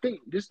you gotta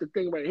think. This is the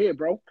thing right here,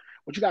 bro.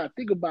 What you gotta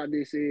think about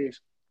this is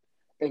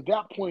at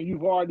that point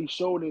you've already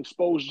showed and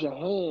exposed your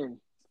hand,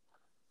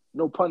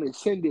 no pun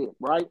intended,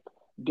 right?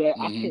 That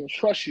I Mm-hmm. can't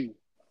trust you.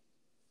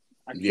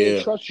 I can't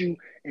Yeah. trust you,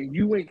 and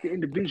you ain't the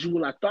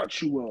individual I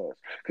thought you was.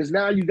 Because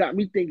now you got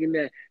me thinking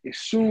that as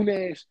soon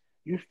as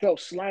you felt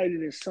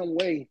slighted in some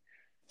way,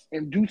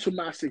 and due to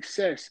my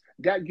success,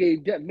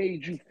 that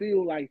made you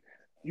feel like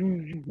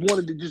you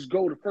wanted to just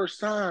go the first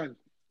time,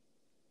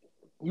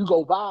 you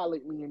go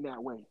violate me in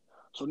that way.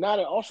 So now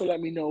that also let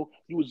me know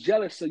you was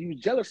jealous, so you was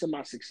jealous of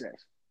my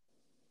success.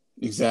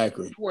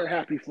 Exactly. You weren't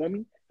happy for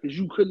me because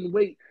you couldn't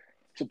wait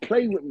to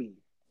play with me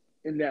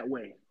in that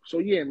way. So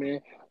yeah,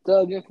 man,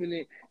 Doug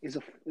Infinite is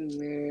a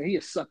man. He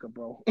a sucker,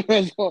 bro.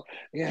 So,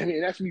 yeah, I mean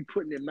that's me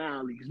putting it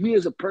mildly. Because me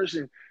as a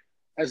person,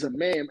 as a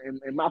man,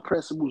 and my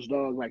principles,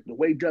 dog, like the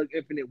way Doug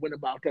Infinite went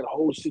about that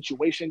whole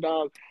situation,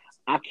 dog,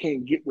 I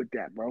can't get with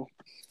that, bro.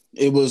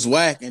 It was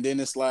whack, and then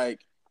it's like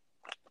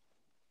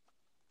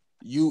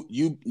you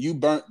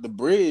burnt the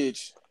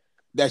bridge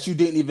that you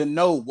didn't even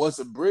know was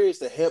a bridge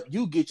to help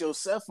you get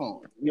yourself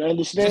on. You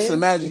Just understand?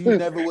 imagine you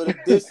never would have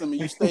dissed him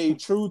and you stayed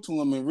true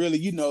to him and really,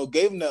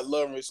 gave him that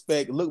love and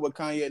respect. Look what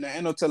Kanye now.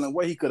 Ain't no telling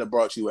where he could have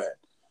brought you at.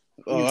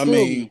 You I feel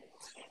me?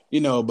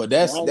 mean, but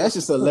that's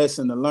just a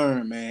lesson to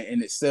learn, man,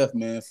 in itself,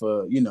 man.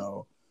 For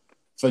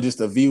just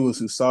the viewers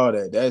who saw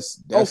that,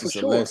 that's Oh, for just a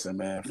sure. lesson,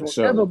 man, for Don't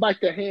ever sure.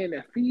 bite the hand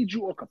that feeds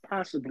you or could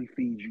possibly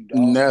feed you, dog.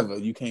 Never,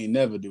 you can't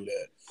never do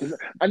that. Because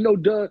I know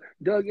Doug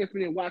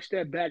Infinite watched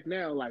that back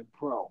now, like,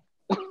 bro.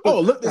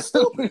 Oh, look, this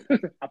stupid.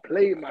 I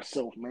played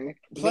myself, man. You know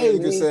what I Played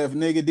mean? yourself,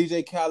 nigga.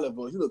 DJ Khaled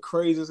voice. You look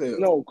crazy as hell.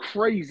 No,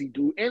 crazy,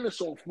 dude. And it's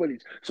on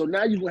footage. So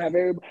now you're gonna have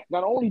everybody.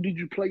 Not only did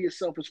you play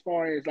yourself as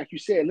far as, like you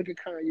said, look at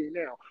Kanye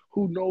now.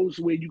 Who knows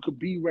where you could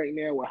be right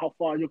now or how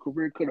far your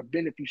career could have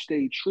been if you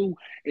stayed true.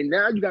 And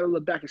now you gotta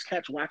look back as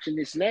cats watching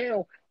this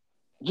now,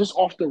 just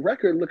off the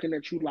record, looking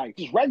at you like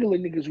just regular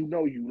niggas who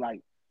know you,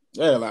 like,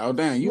 Yeah, like, oh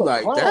damn, you you a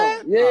like clown.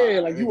 that? Yeah,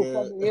 Ah, like you a nigga.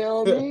 fucking, you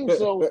know what I mean?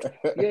 So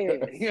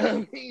yeah, you know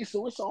what I mean?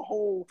 So it's a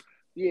whole,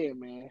 yeah,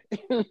 man.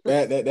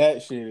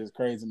 that shit is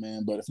crazy,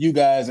 man. But if you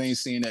guys ain't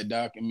seen that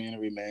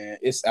documentary, man,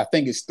 I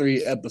think it's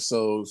 3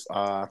 episodes.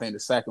 I think the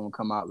second one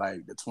come out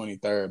like the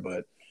 23rd,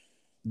 but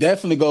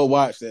definitely go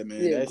watch that,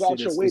 man. Yeah, That go shit out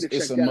your is way to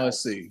it's check a that out.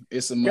 must see.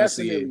 It's a must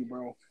see. Definitely,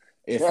 bro.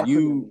 If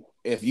Definitely.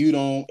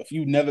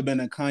 you've never been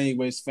a Kanye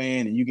West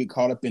fan and you get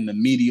caught up in the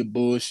media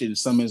bullshit and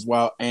some of his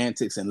wild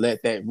antics and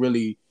let that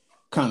really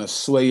kind of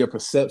sway your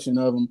perception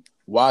of him,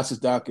 watch this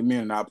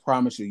documentary and I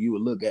promise you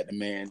will look at the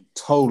man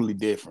totally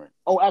different.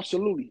 Oh,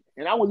 absolutely.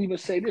 And I would even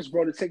say this,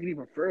 bro, to take it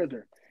even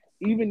further.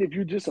 Even if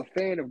you're just a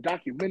fan of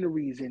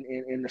documentaries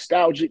and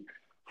nostalgic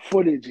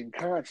footage and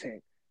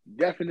content,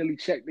 definitely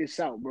check this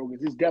out, bro,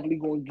 because it's definitely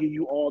going to give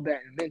you all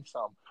that and then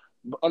some.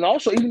 And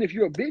also, even if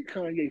you're a big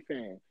Kanye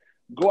fan,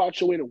 go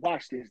out your way to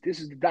watch this. This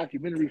is the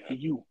documentary for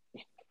you.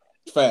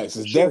 Facts.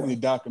 For It's sure. definitely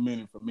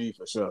documented for me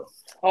for sure.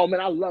 Oh man,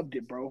 I loved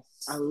it, bro.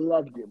 I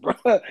loved it, bro.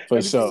 For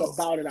Everything sure.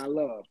 about it, I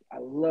love,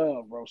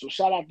 bro. So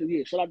shout out to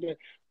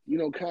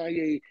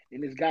Kanye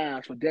and his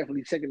guys for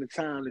definitely taking the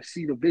time to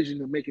see the vision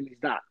of making these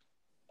docs.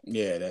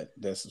 Yeah,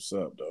 that's what's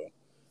up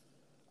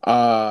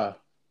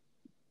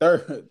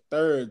though.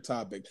 Third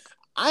topic.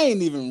 I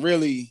ain't even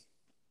really.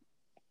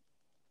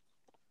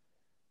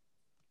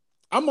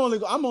 I'm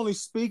only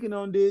speaking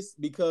on this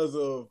because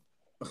of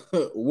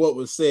what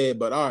was said.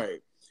 But all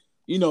right,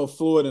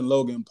 Floyd and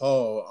Logan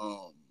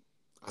Paul.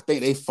 I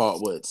think they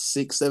fought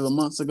 6-7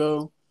 months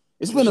ago.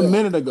 It's been a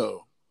minute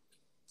ago,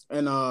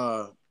 and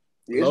it's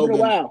been a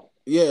while.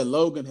 Yeah,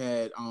 Logan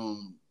had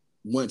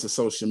went to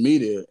social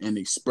media and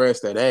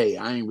expressed that, hey,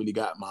 I ain't really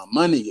got my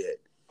money yet.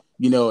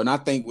 And I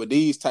think with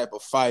these type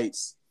of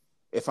fights,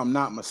 if I'm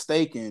not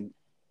mistaken,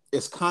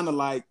 it's kind of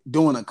like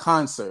doing a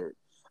concert.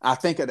 I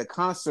think at a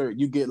concert,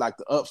 you get like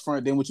the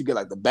upfront, then what you get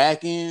like the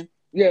back end.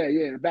 Yeah,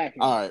 the back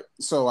end. All right.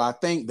 So I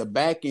think the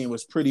back end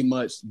was pretty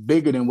much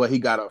bigger than what he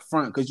got up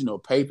front because,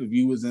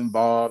 pay-per-view was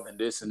involved and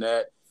this and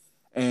that.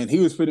 And he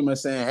was pretty much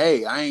saying,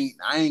 hey, I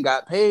ain't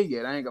got paid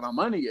yet. I ain't got my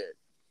money yet.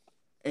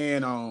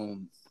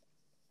 And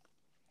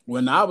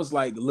when I was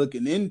like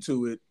looking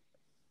into it,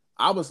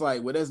 I was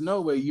like, well, there's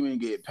no way you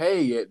ain't get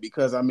paid yet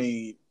because I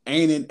mean,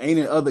 ain't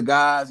it other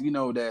guys,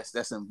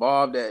 that's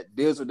involved that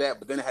deals with that.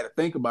 But then I had to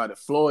think about it.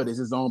 Floyd is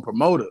his own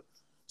promoter.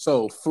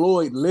 So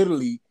Floyd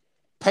literally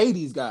paid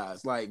these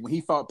guys. Like when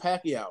he fought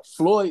Pacquiao,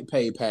 Floyd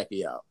paid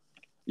Pacquiao.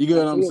 You get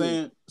what I'm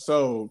saying?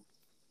 So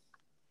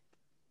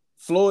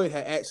Floyd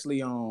had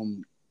actually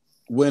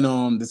went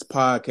on this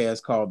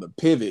podcast called The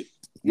Pivot.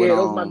 Yeah,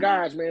 those are my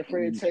guys, man.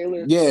 Fred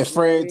Taylor. Yeah,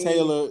 Fred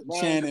Taylor,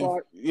 Ryan Shannon.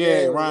 Clark.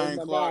 Yeah, Ryan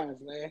those Clark. my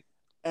guys, man.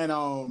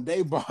 And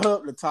they brought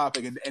up the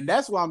topic, and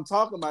that's why I'm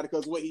talking about it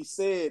because what he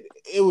said,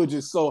 it was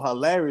just so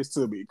hilarious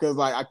to me because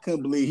like I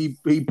couldn't believe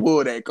he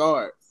pulled that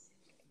card.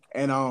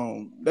 And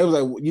they was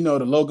like,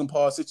 the Logan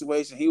Paul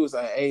situation. He was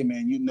like, hey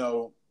man,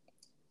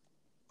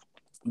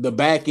 the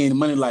back end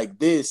money like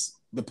this,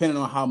 depending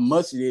on how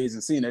much it is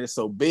and seeing that it's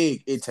so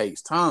big, it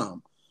takes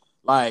time.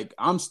 Like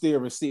I'm still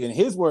receiving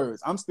his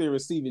words. I'm still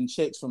receiving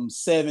checks from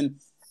 7,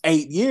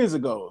 8 years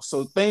ago.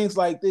 So things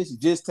like this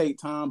just take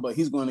time, but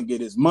he's going to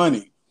get his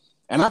money.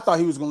 And I thought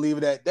he was going to leave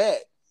it at that.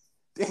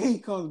 Then he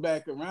comes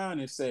back around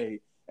and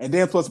say, and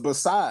then plus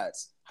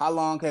besides, how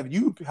long have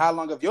your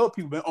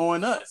people been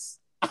owing us?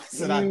 I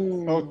said, I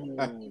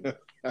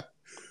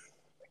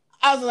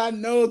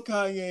know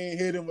Kanye ain't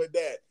hit him with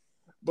that.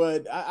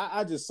 But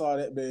I just saw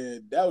that,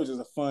 man. That was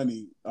just a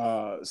funny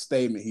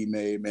statement he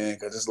made, man.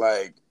 Because it's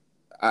like,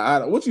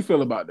 what you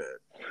feel about that?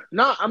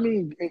 No, I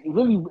mean,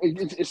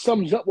 it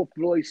sums up what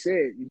Floyd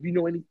said. If you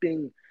know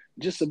anything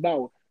just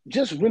about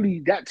just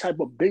really that type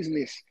of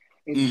business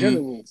in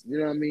general, you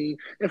know what I mean?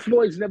 And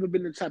Floyd's never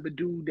been the type of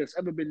dude that's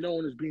ever been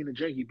known as being a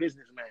janky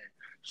businessman.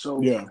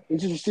 So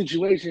it's just a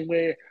situation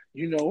where,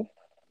 you know,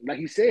 like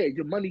he said,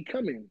 your money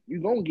coming.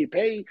 You're going to get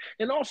paid.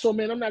 And also,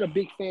 man, I'm not a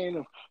big fan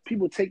of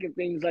people taking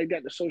things like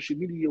that to social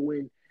media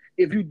when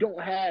if you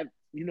don't have,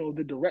 you know,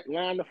 the direct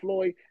line to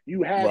Floyd,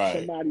 you have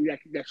somebody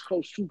that's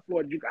close to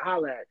Floyd you can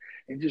holler at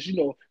and just, you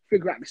know,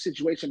 figure out the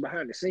situation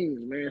behind the scenes,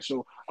 man.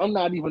 So I'm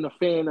not even a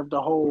fan of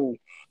the whole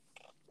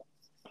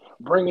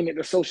bringing it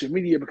to social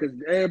media because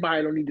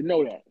everybody don't need to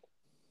know that.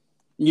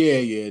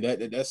 Yeah,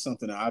 that's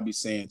something that I'll be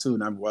saying too.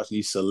 And I'm watching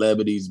these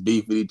celebrities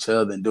beef with each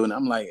other and doing.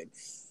 I'm like,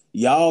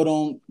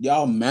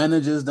 y'all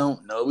managers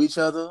don't know each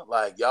other.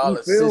 Like y'all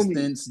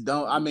assistants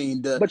don't. I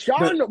mean, but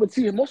y'all know. But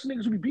see, most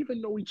niggas who be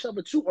beefing know each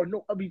other too, or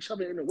know of each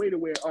other in a way to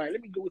where, all right,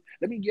 let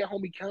me get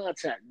homie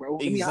contact, bro.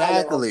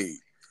 Exactly.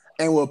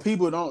 And what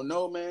people don't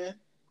know, man,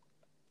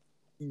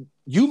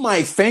 you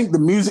might think the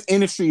music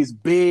industry is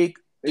big.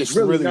 It's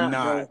really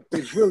not.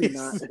 It's really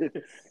not.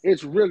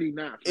 It's really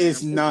not.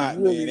 It's not,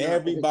 really man. Not.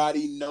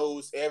 Everybody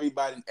knows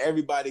everybody.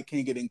 Everybody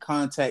can get in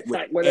contact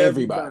with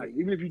everybody.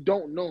 Even if you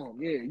don't know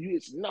them. Yeah,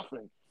 it's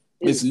nothing.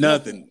 It's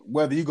nothing.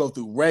 Whether you go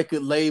through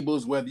record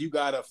labels, whether you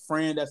got a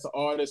friend that's an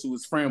artist who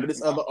is friend with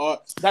this other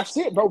art. That's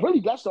it, bro.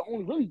 Really,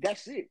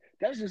 that's it.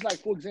 That's just like,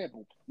 for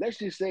example, let's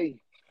just say,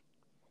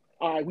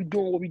 all right, we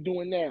doing what we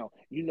doing now.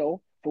 You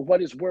know, for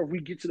what it's worth, we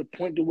get to the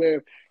point to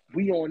where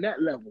we on that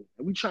level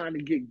and we trying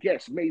to get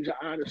guests, major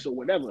artists or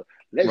whatever.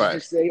 Let's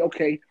just say,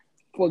 okay,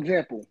 for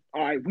example,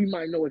 all right, we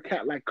might know a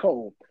cat like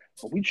Cole,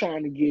 but we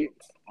trying to get,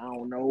 I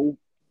don't know,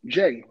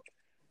 Jay.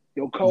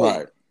 Yo,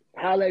 Cole,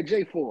 holla at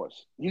Jay for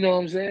us. You know what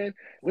I'm saying?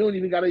 We don't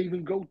even got to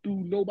even go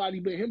through nobody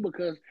but him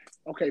because,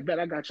 okay, bet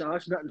I got y'all.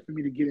 It's nothing for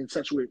me to get in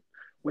touch with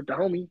the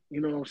homie.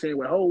 You know what I'm saying?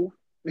 With Hov.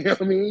 You know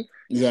what I mean?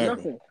 It's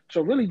nothing. So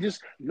really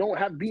just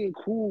being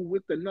cool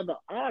with another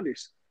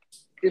artist,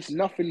 it's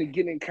nothing to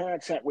get in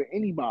contact with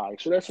anybody.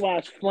 So that's why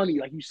it's funny.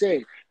 Like you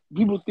said,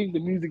 people think the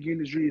music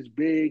industry is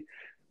big,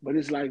 but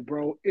it's like,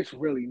 bro, it's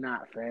really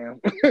not,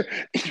 fam.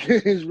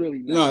 It's really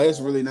not. No, it's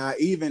really not.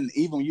 Even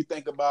when you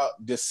think about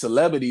the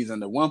celebrities and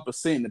the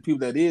 1%, the people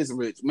that is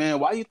rich, man,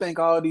 why you think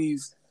all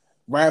these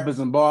rappers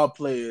and ball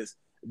players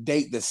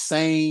date the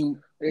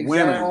same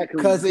women?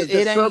 Because the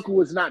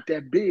circle is not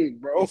that big,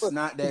 bro. It's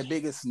not that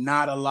big. It's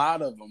not a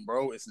lot of them,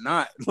 bro. It's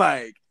not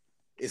like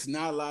it's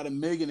not a lot of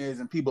millionaires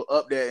and people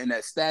up there in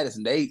that status,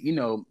 and they, you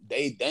know,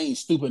 they ain't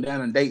stooping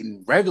down and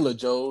dating regular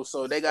Joes,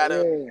 so they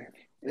gotta,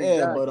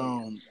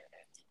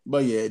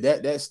 but yeah,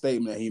 that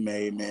statement he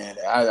made, man,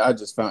 I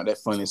just found that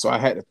funny, so I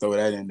had to throw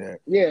that in there.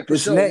 Yeah, for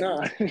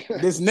sure.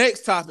 This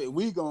next topic,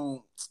 we gonna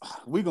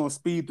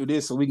speed through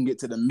this so we can get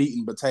to the meat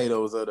and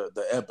potatoes of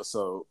the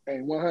episode. Hey,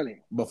 100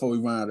 before we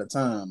run out of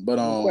time. But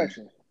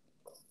question.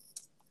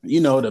 You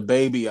know, the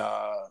baby.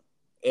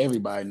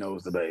 Everybody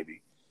knows the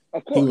baby.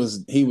 Of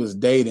course. He was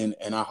dating,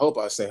 and I hope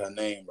I say her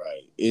name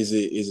right. Is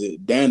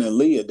it Dana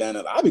Lee or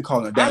Dana? I be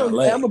calling her Dana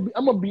Lee. I'm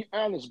gonna be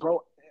honest,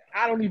 bro.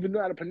 I don't even know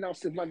how to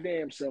pronounce it my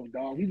damn self,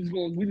 dog. We just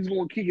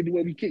gonna kick it the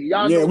way we kick it.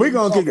 Y'all know we're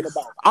gonna kick it.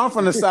 About. I'm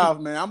from the South,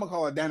 man. I'm gonna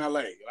call her Dana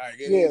Lee. Like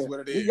it is what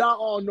it is. Y'all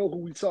all know who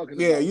we talking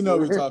about. Yeah, you know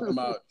what we're talking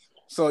about.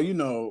 So, you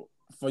know,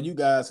 for you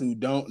guys who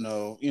don't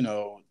know, you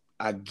know,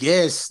 I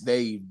guess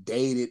they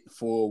dated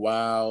for a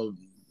while.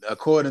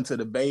 According to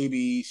the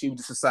baby, she was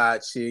just a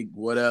side chick,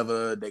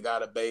 whatever. They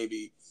got a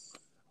baby.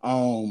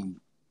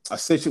 A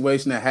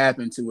situation that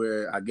happened to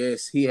where I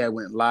guess he had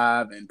went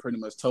live and pretty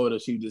much told her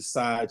she was just a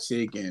side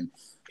chick and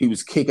he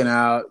was kicking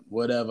out,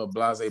 whatever,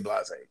 blase.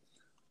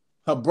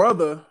 Her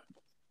brother,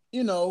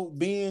 you know,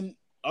 being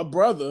a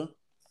brother,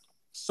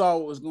 saw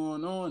what was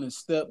going on and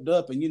stepped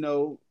up and, you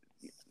know,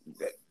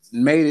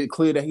 made it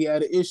clear that he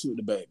had an issue with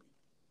the baby.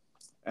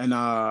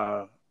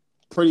 And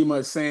pretty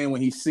much saying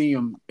when he see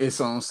him,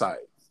 it's on site.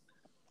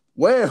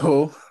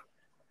 Well,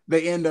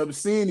 they end up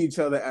seeing each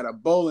other at a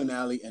bowling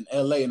alley in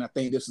LA, and I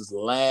think this was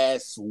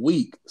last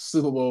week,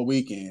 Super Bowl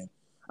weekend.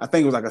 I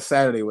think it was like a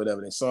Saturday or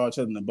whatever. They saw each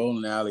other in the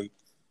bowling alley.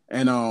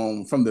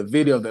 And from the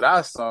video that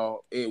I saw,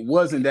 it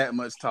wasn't that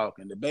much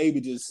talking. The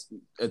baby just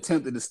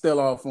attempted to steal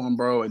off on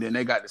bro, and then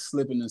they got to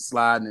slipping and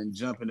sliding and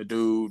jumping the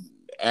dude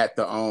at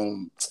the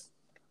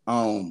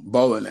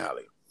bowling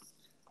alley.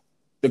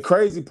 The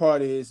crazy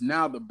part is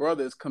now the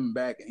brother is coming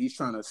back and he's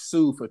trying to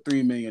sue for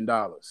 $3 million.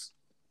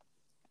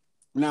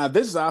 Now,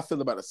 this is how I feel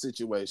about the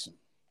situation.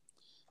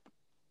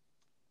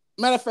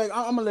 Matter of fact,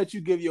 I'm gonna let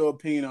you give your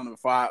opinion on it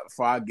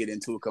before I get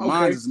into it. Cause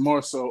mine Okay. is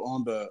more so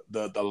on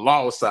the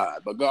law side.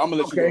 But I'm gonna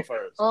let you go Okay.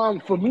 first.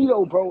 For me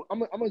though, bro, I'm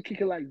gonna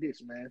kick it like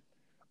this, man.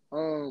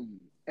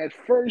 At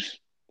first,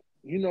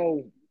 you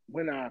know,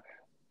 when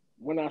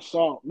I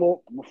saw,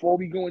 well, before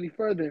we go any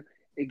further,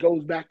 it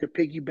goes back to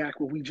piggyback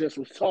what we just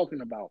was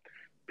talking about.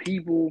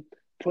 People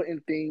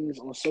putting things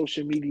on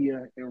social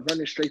media and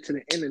running straight to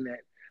the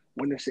internet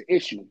when it's an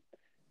issue.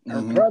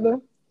 Her Mm-hmm. brother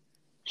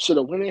should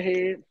have went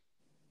ahead,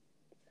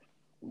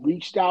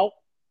 reached out,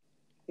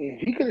 and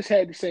he could have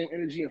had the same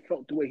energy and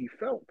felt the way he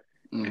felt.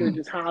 He could have Mm-hmm.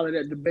 just hollered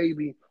at the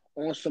baby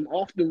on some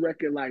off the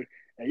record, like,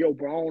 hey, yo,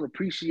 bro, I don't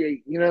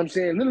appreciate, you know what I'm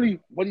saying? Literally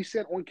what he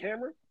said on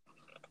camera,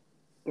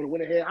 but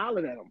went ahead and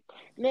hollered at him.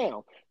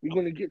 Now, we're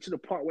going to get to the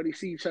part where they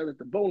see each other at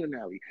the bowling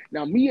alley.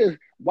 Now, me as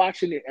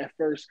watching it at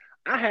first,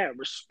 I had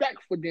respect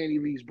for Danny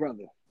Lee's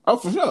brother. Oh,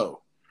 for sure.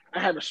 I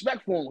had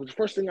respect for him because the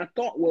first thing I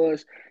thought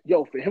was,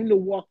 yo, for him to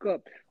walk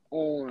up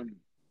on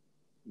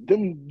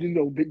them,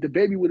 the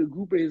baby with a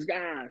group of his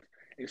guys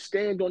and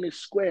stand on his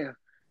square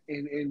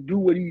and do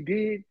what he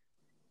did,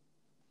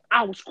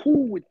 I was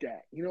cool with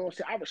that. You know what I'm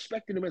saying? I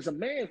respected him as a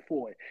man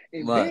for it.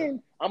 And Right.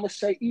 then I'm going to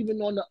say,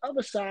 even on the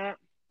other side,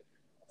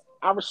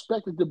 I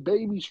respected the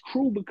baby's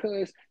crew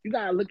because you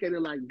got to look at it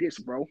like this,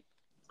 bro.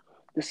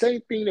 The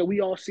same thing that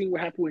we all seen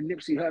what happened with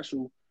Nipsey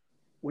Hussle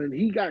when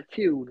he got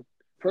killed.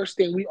 First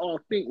thing we all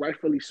think,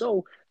 rightfully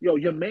so, yo,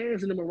 your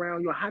man's in them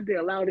around, yo, how'd they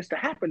allow this to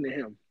happen to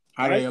him?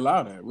 How they Right?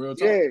 allow that? Real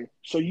talk. Yeah.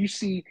 So you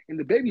see in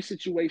the baby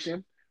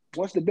situation,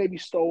 once the baby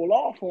stole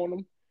off on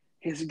him,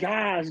 his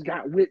guys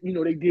got with,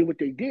 they did what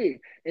they did.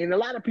 And a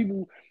lot of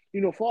people,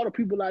 for all the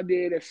people out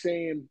there that's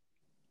saying,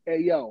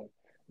 hey, yo,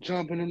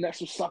 jumping them, that's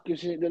some sucker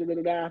shit, da da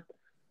da da.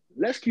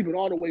 Let's keep it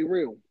all the way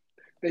real.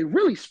 They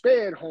really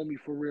spared homie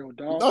for real,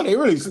 dog. No, they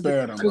really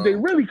spared him, Because they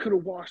bro. really could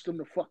have washed them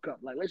the fuck up.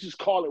 Like, let's just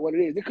call it what it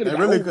is. They could have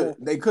They got really over.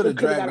 could. They could They have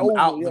could have dragged got him over,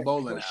 out the yeah,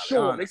 bowling for alley. sure.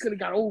 They Honestly. could have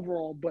got over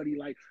on Buddy.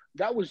 Like,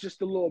 that was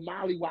just a little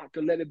mollywop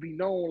to let it be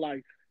known,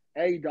 like,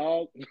 hey,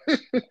 dog, go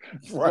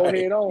Right.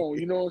 ahead on.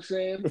 You know what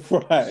I'm saying?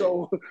 Right.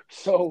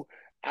 So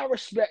I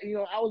respect.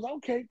 I was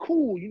okay,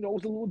 cool. It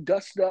was a little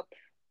dust up.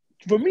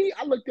 For me,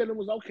 I looked at it and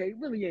was okay,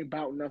 really ain't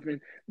about nothing.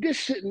 This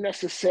shouldn't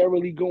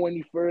necessarily go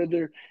any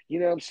further,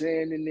 you know what I'm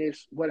saying, in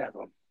this,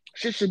 whatever.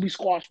 Shit should be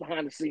squashed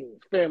behind the scenes,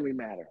 family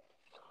matter.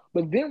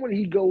 But then when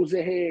he goes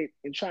ahead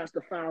and tries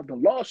to file the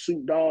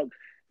lawsuit, dog,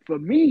 for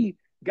me,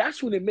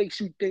 that's when it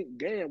makes you think,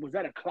 damn, was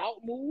that a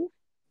clout move?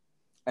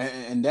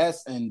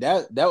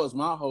 That was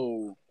my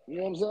whole. You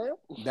know what I'm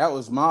saying? That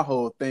was my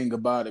whole thing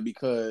about it,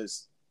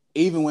 because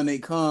even when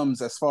it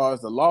comes as far as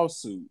the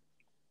lawsuit,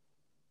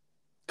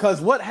 because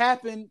what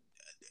happened,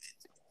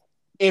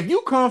 if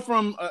you come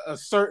from a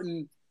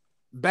certain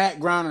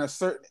background and a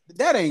certain,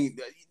 that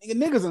ain't,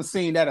 niggas have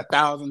seen that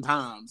 1,000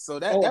 times, so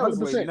that Oh, was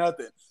really 100%.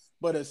 nothing.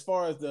 But as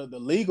far as the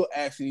legal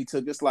action he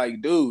took, it's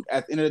like, dude,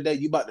 at the end of the day,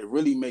 you about to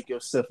really make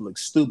yourself look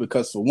stupid.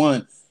 Because for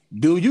one,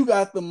 do you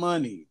got the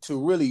money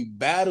to really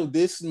battle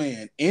this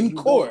man in You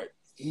don't. court?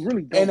 You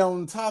really And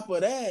don't. on top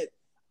of that,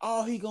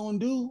 all he gonna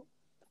do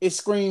is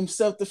scream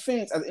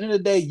self-defense. At the end of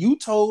the day, you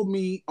told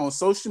me on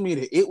social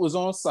media it was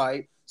on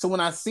site. So when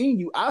I seen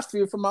you, I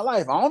feared for my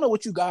life. I don't know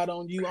what you got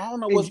on you. I don't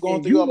know what's going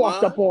And through you your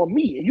walked mind. up on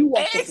me. And you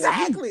walked up on me.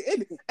 Exactly.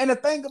 And the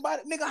thing about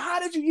it, nigga, how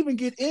did you even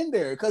get in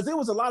there? Because there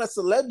was a lot of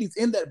celebrities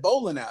in that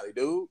bowling alley,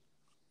 dude.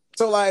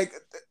 So, like,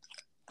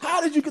 how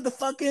did you get the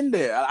fuck in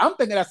there? I'm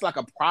thinking that's like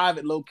a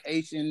private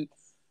location.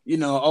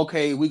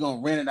 Okay, we're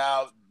going to rent it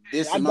out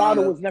this I doubt amount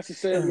it of... was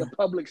necessarily a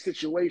public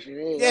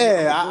situation.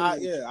 Yeah,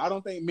 I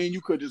don't think me and you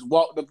could just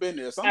walk up in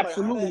there. So I'm like,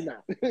 absolutely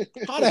not.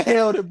 how the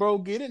hell did bro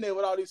get in there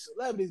with all these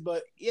celebrities?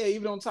 But yeah,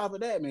 even on top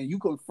of that, man, you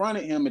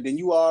confronted him, and then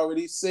you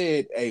already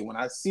said, hey, when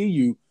I see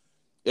you,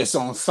 it's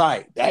on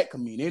site. That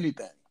can mean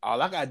anything.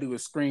 All I gotta do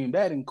is scream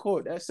that in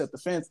court. That's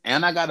self-defense.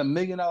 And I got $1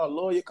 million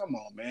lawyer. Come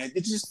on, man.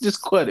 It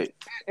just quit it.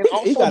 And He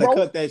also, gotta bro,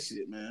 cut that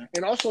shit, man.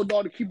 and also,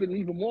 dog, to keep it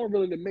even more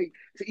willing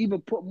to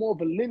even put more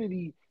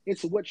validity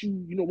into what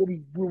what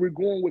we're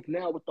going with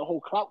now with the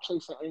whole clout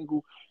chaser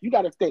angle. You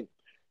got to think,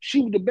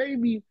 the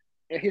baby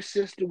and his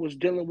sister was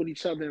dealing with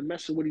each other and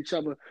messing with each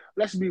other.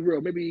 Let's be real.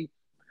 Maybe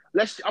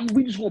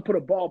we just gonna put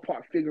a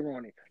ballpark figure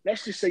on it.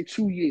 Let's just say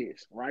 2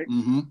 years, right?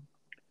 Mm-hmm.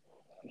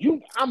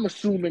 I'm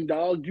assuming,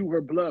 dog, you her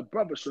blood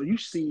brother, so you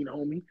seen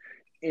homie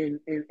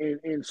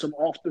in some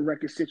off the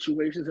record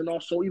situations and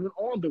also even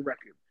on the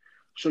record.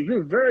 So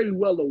you're very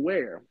well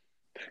aware.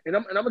 And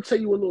I'm gonna tell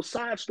you a little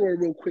side story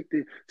real quick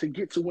to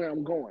get to where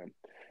I'm going.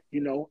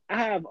 I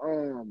have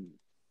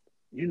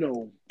you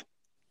know,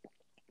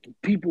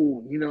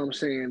 people, what I'm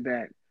saying,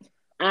 that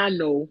I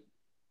know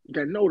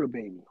that know the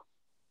baby.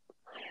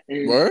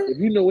 And Word? if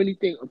you know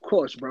anything, of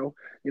course, bro,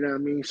 you know what I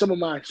mean? Some of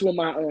my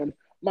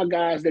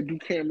guys that do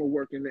camera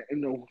work and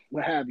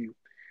what have you.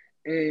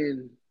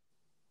 And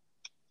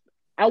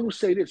I will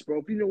say this, bro.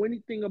 If you know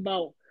anything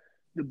about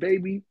the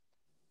baby,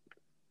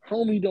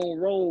 homie don't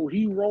roll.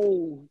 He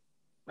roll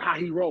how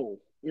he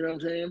roll. You know what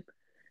I'm saying?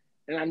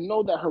 And I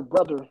know that her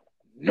brother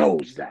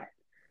knows that.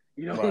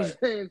 You know what I'm Right.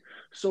 saying?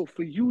 So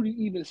for you to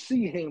even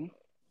see him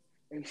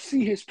and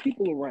see his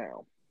people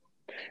around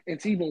and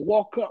to even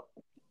walk up.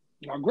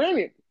 Now,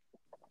 granted,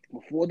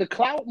 before the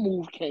clout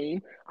move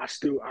came, I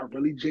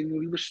really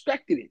genuinely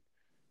respected it.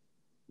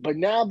 But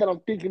now that I'm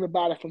thinking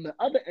about it from the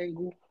other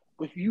angle,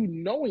 with you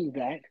knowing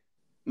that,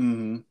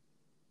 Mm-hmm.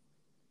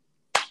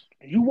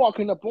 you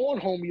walking up on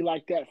homie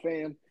like that,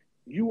 fam,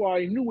 you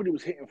already knew what it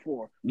was hitting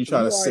for. So you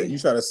already You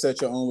try to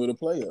set your own little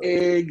play up.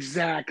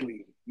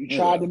 exactly. You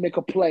tried Yeah. to make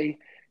a play,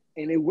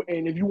 and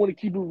if you want to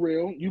keep it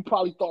real, you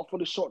probably thought for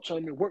the short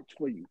term it worked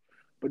for you.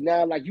 But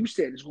now, like you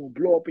said, it's gonna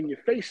blow up in your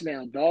face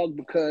now, dog,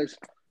 because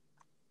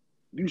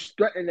you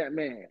threatening that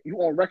man. You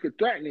on record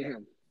threatening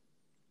him.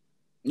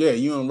 Yeah,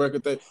 you on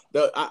record that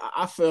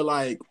I feel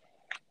like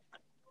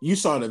you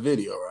saw the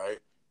video, right?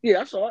 Yeah,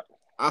 I saw it.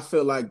 I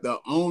feel like the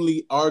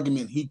only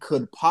argument he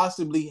could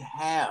possibly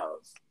have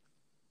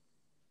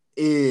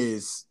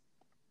is,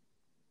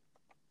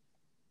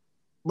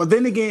 but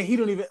then again, he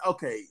don't even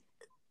okay.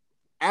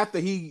 After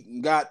he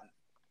got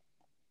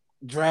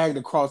dragged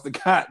across the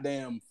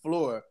goddamn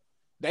floor,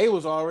 they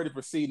was already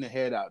proceeding to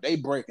head out. They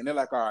breaking. They're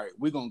like, all right,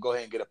 we're gonna go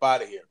ahead and get up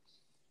out of here.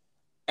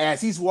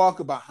 As he's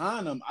walking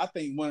behind them, I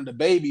think one of the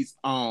baby's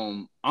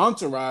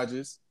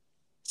entourages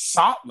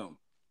socked him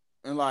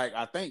and like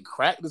I think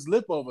cracked his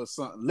lip open or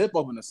something.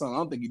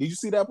 I'm thinking, did you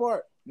see that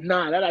part?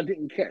 Nah, that I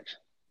didn't catch.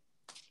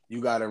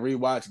 You gotta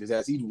rewatch this.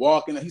 As he's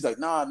walking, he's like,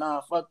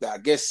 nah, fuck that. I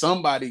guess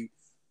somebody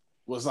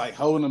was like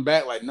holding him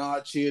back, like, nah,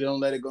 chill, don't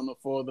let it go no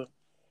further.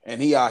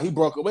 And he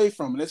broke away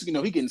from it. That's, he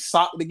getting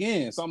socked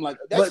again. So I'm like,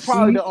 that's But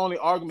probably see, the only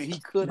argument he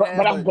could but have.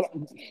 but, I'm, But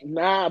but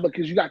nah,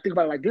 because you got to think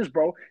about it like this,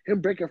 bro. Him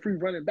breaking free,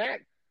 running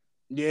back.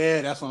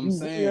 yeah, that's what I'm You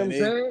know what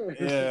saying. I'm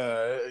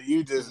saying?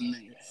 You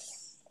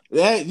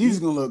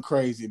just gonna look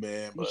crazy,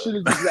 man. You should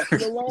have But just left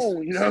it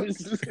alone. You know,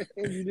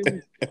 you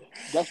didn't.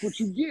 That's what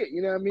you get.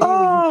 You know what I mean?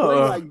 When you play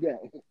oh like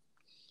that.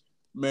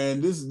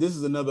 man, this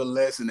is another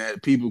lesson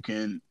that people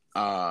can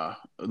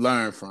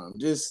learn from.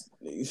 Just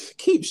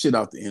keep shit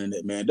off the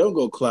internet, man. Don't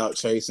go clout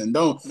chasing.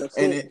 Don't That's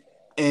and it. it,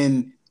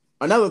 and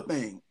another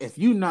thing, if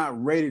you're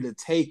not ready to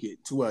take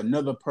it to where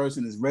another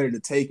person is ready to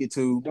take it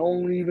to,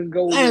 Don't even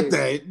go let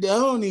there. that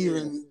don't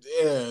even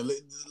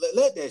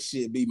let that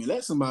shit be me.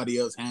 Let somebody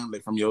else handle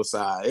it from your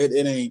side.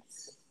 It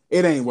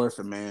ain't worth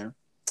it, man.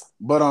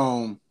 But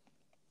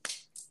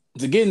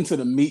to get into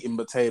the meat and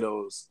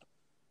potatoes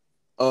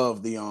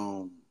of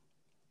the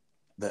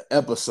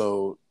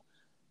episode,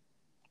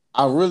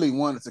 I really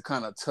wanted to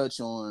kind of touch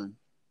on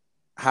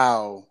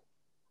how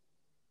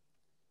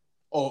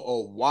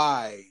or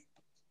why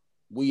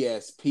we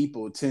as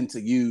people tend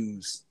to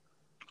use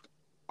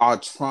our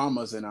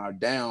traumas and our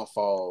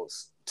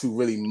downfalls to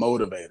really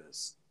motivate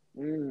us.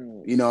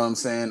 You know what I'm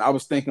saying? I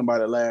was thinking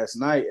about it last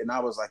night and I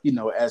was like,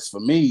 as for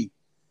me,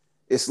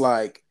 it's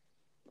like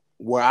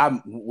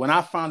when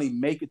I finally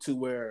make it to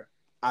where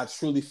I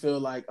truly feel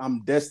like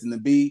I'm destined to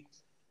be,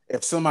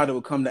 if somebody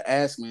would come to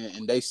ask me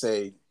and they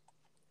say,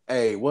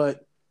 hey, what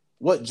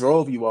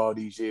drove you all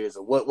these years,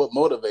 or what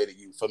motivated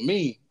you? For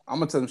me, I'm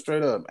gonna tell them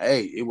straight up,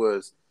 hey, it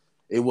was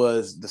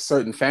the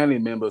certain family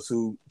members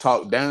who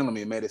talked down on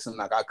me and made it seem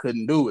like I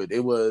couldn't do it.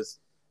 It was,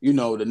 the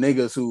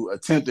niggas who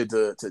attempted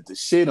to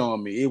shit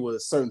on me. It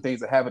was certain things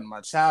that happened in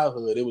my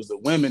childhood. It was the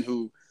women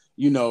who,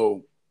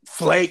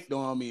 flaked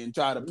on me and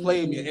tried to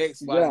play me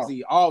X, Y, and Yeah,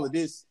 Z. All of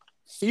this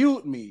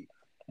fueled me.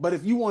 But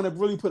if you want to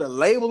really put a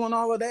label on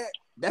all of that,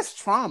 that's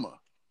trauma.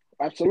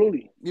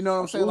 absolutely. You know what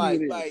I'm saying?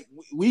 Absolutely, it is. Like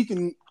we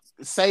can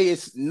say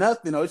it's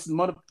nothing, or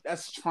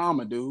that's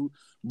trauma, dude.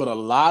 But a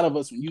lot of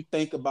us, when you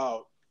think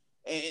about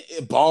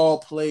ball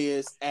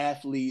players,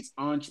 athletes,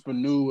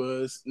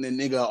 entrepreneurs, and the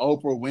nigga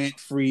Oprah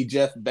Winfrey,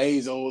 Jeff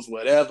Bezos,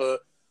 whatever,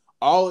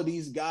 all of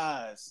these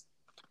guys,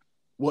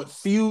 what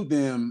fueled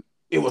them,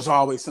 it was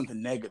always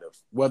something negative.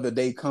 Whether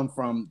they come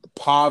from the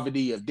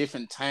poverty of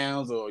different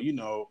towns or,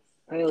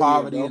 Hell yeah,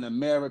 poverty bro. in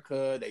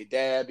America, they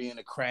dad being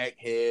a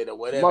crackhead or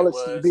whatever it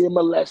was. Being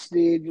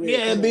molested. Yeah, Yeah,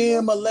 come on,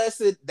 being bro.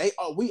 molested.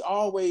 We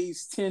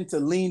always tend to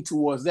lean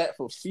towards that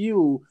for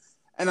fuel.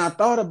 And I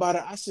thought about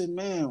it. I said,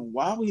 man,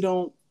 why we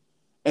don't,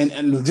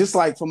 and just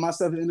like for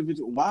myself as an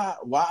individual, why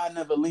I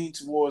never leaned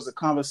towards the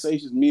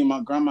conversations me and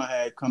my grandma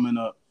had coming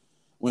up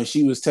when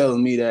she was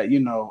telling me that,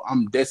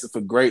 I'm destined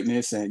for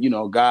greatness and,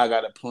 God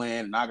got a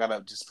plan and I got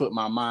to just put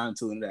my mind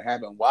to it and that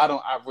happen. Why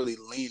don't I really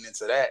lean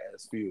into that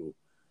as fuel?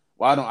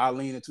 Why don't I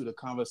lean into the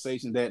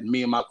conversation that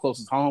me and my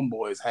closest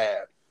homeboys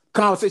have?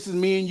 Conversations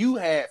me and you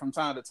had from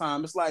time to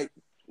time. It's like,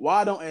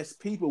 why don't as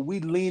people we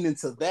lean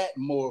into that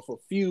more for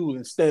fuel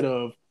instead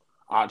of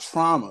our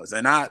traumas?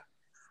 And I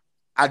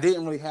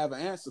didn't really have an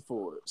answer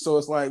for it. So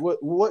it's like,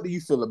 what do you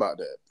feel about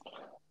that?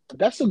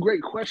 That's a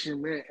great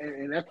question, man,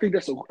 and I think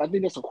that's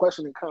a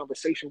question and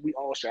conversation we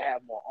all should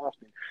have more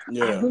often. I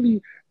Yeah.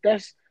 really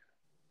that's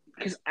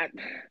because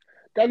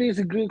that is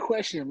a good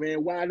question,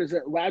 man. Why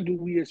do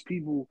we as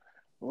people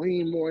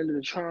lean more into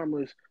the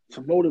traumas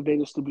to motivate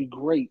us to be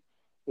great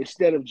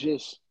instead of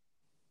just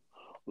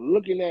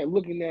looking at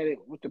it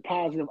with the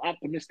positive,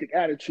 optimistic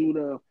attitude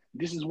of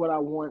this is what I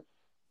want.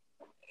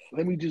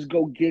 Let me just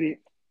go get it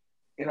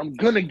and I'm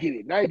gonna get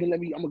it. Not even let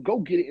me. I'm gonna go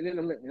get it, and then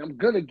I'm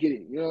gonna get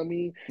it. You know what I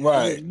mean? And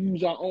Right. just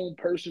use our own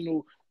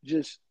personal,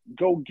 just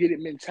go get it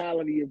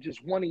mentality of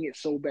just wanting it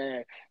so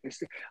bad.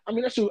 I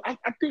mean, that's what I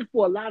think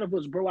for a lot of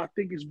us, bro. I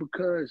think it's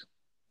because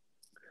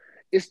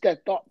it's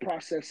that thought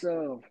process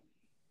of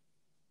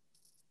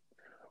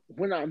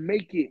when I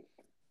make it,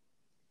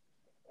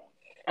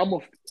 I'm a.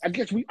 I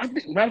guess we. I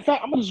think. Matter of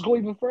fact, I'm gonna just go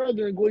even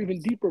further and go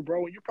even deeper,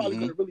 bro. And you're probably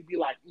Mm-hmm. gonna really be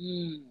like,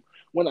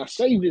 when I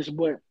say this,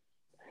 but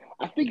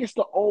I think it's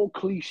the old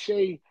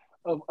cliche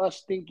of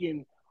us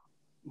thinking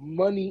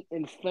money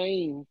and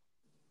fame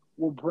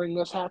will bring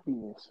us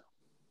happiness.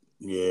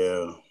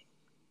 Yeah.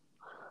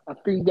 I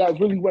think that's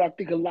really what I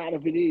think a lot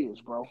of it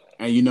is, bro.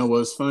 And you know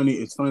what's funny?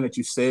 It's funny that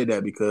you said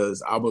that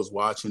because I was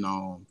watching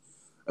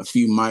a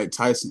few Mike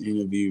Tyson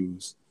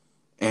interviews,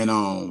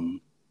 and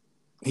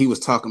he was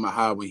talking about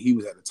how when he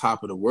was at the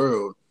top of the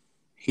world,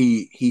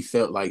 he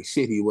felt like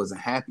shit. He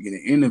wasn't happy. And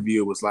the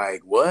interviewer was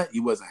like, "What?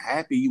 You wasn't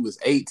happy? You was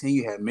 18.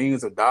 You had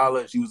millions of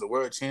dollars. You was a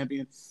world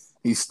champion."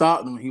 He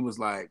stopped him. He was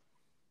like,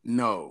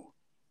 "No.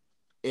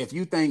 If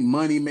you think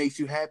money makes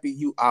you happy,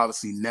 you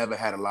obviously never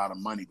had a lot of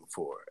money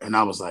before." And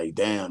I was like,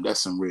 "Damn,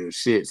 that's some real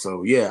shit."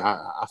 So yeah,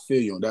 I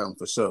feel you on that one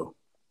for sure.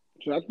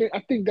 So I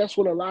think that's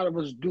what a lot of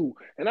us do,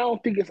 and I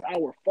don't think it's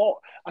our fault.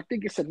 I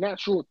think it's a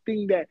natural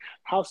thing that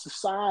how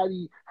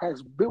society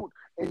has built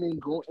and then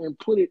go and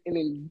put it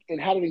and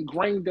had it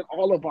ingrained in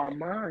all of our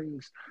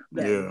minds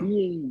that Yeah,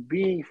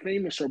 being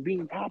famous or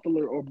being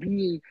popular or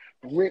being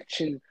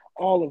rich and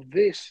all of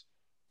this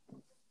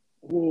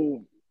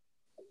will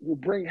will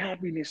bring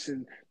happiness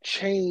and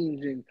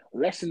change and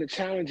lessen the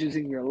challenges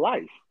in your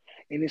life.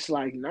 And it's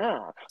like,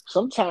 nah.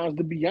 Sometimes,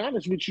 to be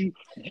honest with you,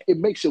 it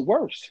makes it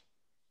worse.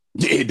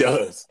 it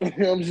does. You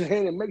know what I'm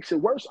saying? It makes it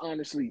worse,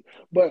 honestly.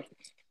 But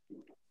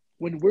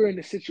when we're in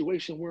the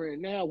situation we're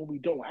in now, when we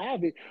don't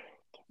have it,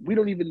 we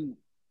don't even.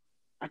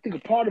 I think a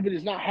part of it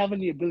is not having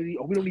the ability,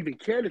 or we don't even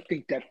care to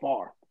think that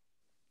far.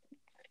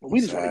 But we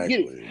just want to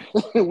get it.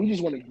 Exactly. We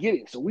just want to get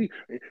it. So we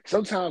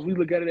sometimes we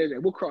look at it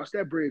as we'll cross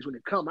that bridge when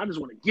it comes. I just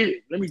want to get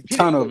it. Let me get it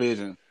Tunnel first.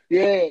 vision.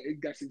 Yeah,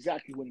 that's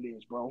exactly what it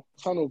is, bro.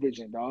 Tunnel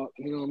vision, dog.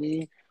 You know what I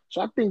mean? So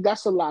I think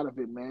that's a lot of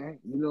it, man.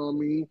 You know what I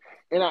mean?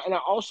 And I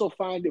also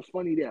find it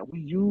funny that we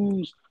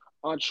use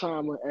our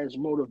trauma as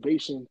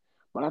motivation,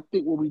 but I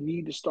think what we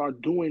need to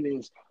start doing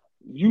is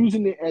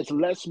using it as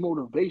less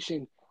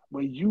motivation,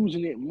 but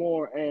using it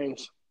more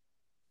as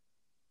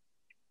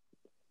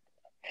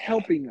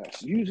helping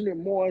us, using it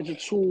more as a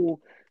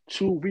tool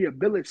to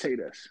rehabilitate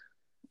us.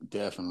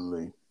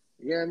 Definitely.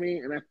 You know what I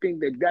mean? And I think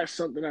that that's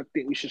something I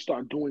think we should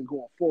start doing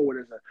going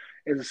forward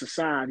as a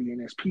society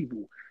and as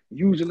people,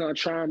 using our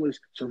traumas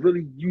to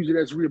really use it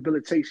as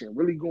rehabilitation,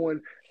 really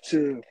going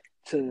to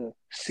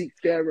seek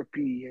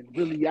therapy and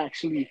really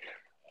actually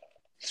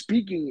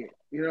speaking it.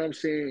 You know what I'm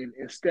saying?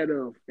 Instead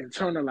of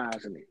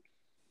internalizing it.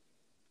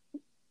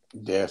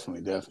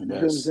 Definitely. Definitely. You feel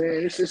what I'm That's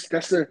saying? It's just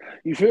that's a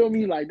you feel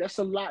me? Like that's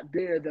a lot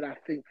there that I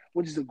think,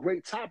 which is a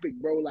great topic,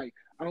 bro. Like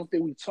I don't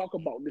think we talk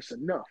about this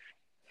enough.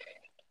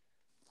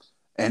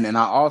 and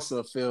I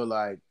also feel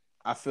like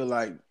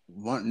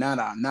one now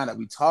that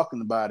we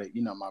talking about it,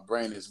 my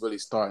brain is really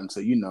starting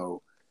to,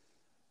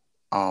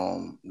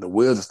 the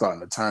wheels are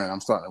starting to turn. I'm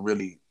starting to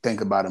really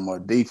think about it more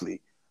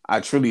deeply. I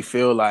truly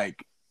feel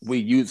like we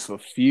use for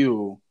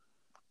fuel,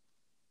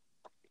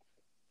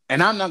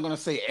 and I'm not gonna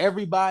say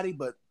everybody,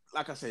 but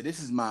like I said, this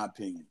is my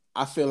opinion.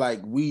 I feel like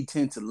we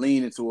tend to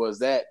lean in towards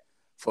that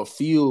for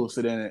fuel,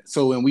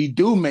 so when we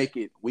do make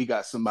it, we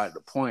got somebody to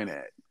point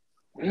at.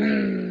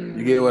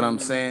 You get what I'm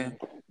saying? Mm,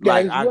 that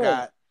Like as I well. got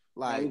That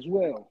like as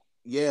well.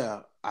 yeah,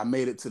 I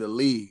made it to the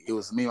league. It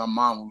was me and my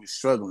mom when we were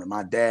struggling.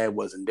 My dad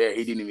wasn't there.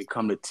 He didn't even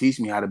come to teach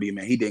me how to be a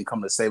man. He didn't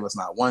come to save us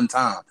not one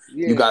time.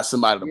 You Yeah, got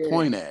somebody to yeah.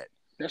 point at.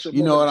 That's a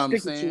You know moment what of I'm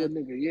sticking to a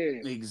saying?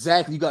 nigga. Yeah.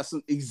 Exactly.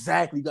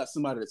 You got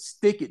somebody to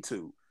stick it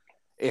to.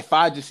 If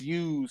I just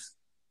use,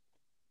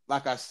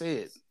 like I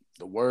said,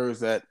 the words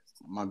that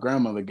my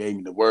grandmother gave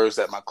me, the words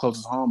that my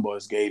closest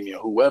homeboys gave me,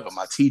 or whoever,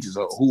 my teachers,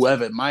 or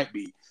whoever it might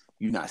be,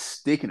 you're not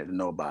sticking it to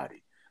nobody.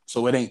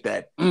 So it ain't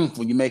that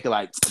when you make it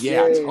like,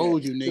 yeah, I Yeah.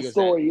 told you The niggas that,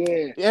 story,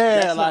 yeah.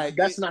 yeah,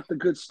 That's not the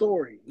good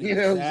story. You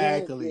know what I'm saying?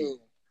 exactly,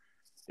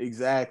 Yeah.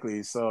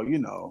 exactly.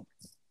 So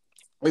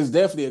it's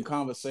definitely a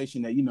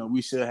conversation that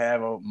we should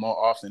have more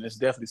often. It's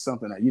definitely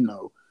something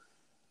that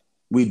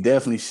we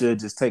definitely should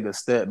just take a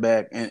step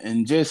back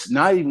and just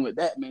not even with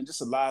that, man,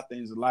 just a lot of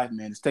things in life,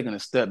 man, just taking a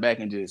step back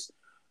and just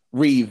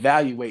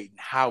reevaluating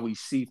how we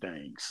see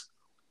things.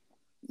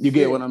 You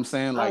get Yeah. what I'm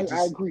saying? Like I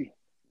just agree.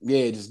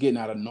 yeah, just getting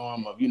out of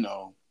norm of,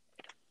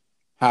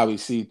 how we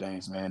see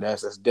things, man.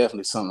 That's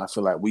definitely something I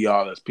feel like we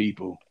all as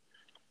people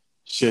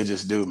should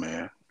just do,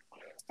 man.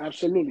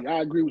 Absolutely. I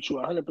agree with you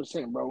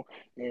 100%, bro.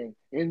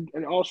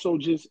 And also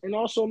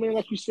man,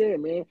 like you said,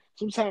 man,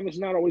 sometimes it's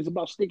not always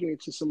about sticking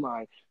it to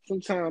somebody.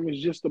 Sometimes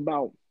it's just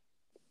about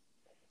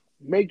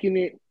making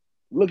it,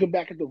 looking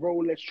back at the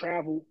road less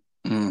traveled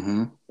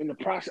Mm-hmm. in the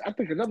process. I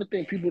think another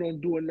thing people don't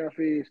do enough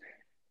is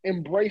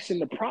embracing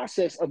the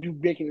process of you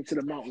making it to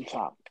the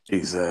mountaintop.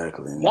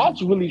 Exactly,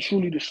 That's man. really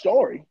truly the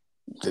story.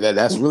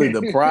 That's really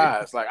the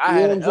prize. Like I You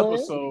know had what an I'm saying?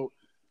 episode.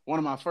 One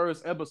of my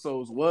first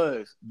episodes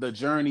was the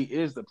journey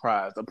is the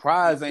prize. The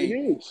prize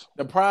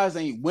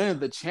ain't winning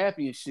the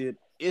championship.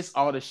 It's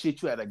all the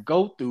shit you had to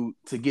go through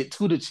to get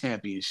to the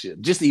championship,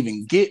 just to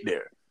even get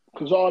there.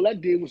 Because all that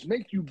did was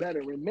make you better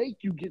and make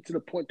you get to the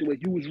point to where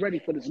you was ready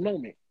for this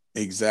moment.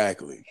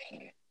 Exactly.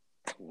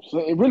 So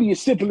it really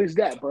as simple as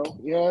that, bro.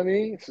 You know what I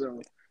mean?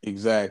 So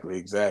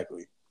Exactly.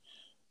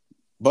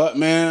 But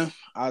man,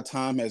 our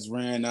time has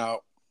ran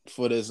out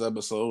for this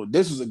episode.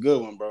 This was a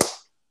good one, bro.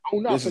 oh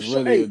no, This for is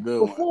sure. really Hey, a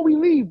good one. before we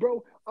leave,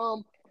 bro,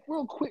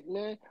 real quick,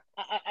 man,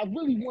 I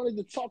really wanted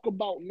to talk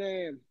about,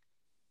 man,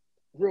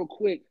 real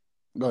quick.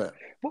 Go ahead.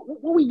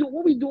 What we do?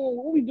 What we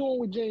doing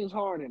with James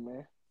Harden,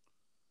 man?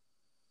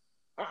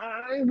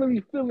 I ain't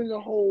really feeling the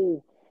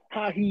whole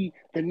how the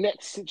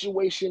next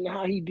situation,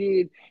 how he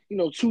did,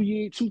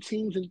 2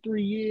 teams in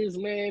 3 years,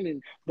 man,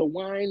 and the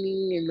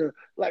whining and the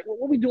like.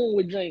 What we doing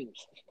with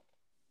James?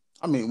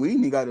 I mean, we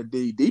ain't got to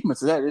dig deep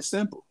into that. It's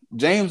simple.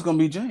 James gonna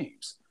be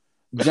James.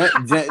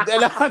 James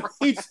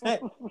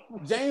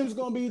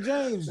gonna be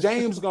James.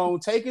 James gonna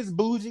take his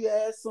bougie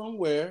ass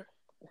somewhere.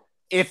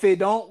 If it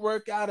don't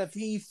work out, if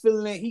he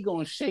feeling it, he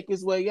gonna shake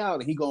his way out,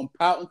 and he gonna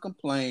pout and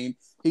complain.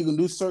 He gonna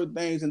do certain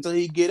things until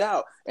he get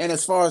out. And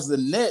as far as the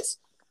Nets,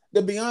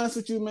 to be honest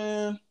with you,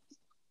 man,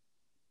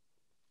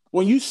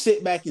 when you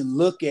sit back and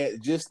look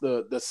at just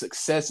the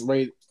success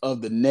rate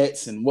of the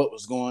Nets and what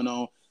was going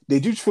on,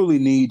 did you truly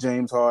need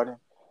James Harden?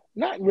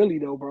 Not really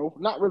though, bro.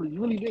 Not really.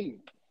 You really didn't.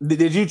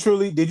 Did you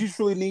truly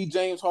need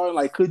James Harden?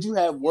 Like, could you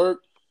have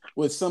worked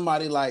with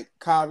somebody like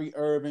Kyrie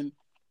Irving,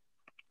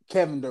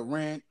 Kevin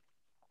Durant,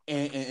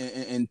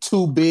 and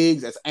two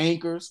bigs as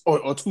anchors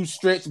or two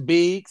stretch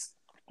bigs?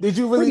 Did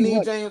you really Pretty need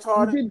much. James You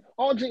Harden? did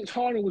all James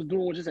Harden was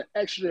doing was just an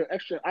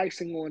extra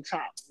icing on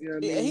top. You know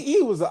what I Yeah, mean?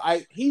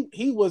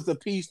 he was the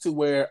piece to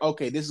where,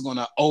 okay, this is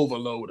gonna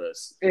overload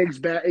us.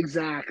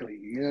 Exactly.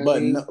 You know what I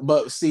But mean?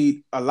 but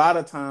see, a lot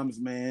of times,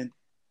 man,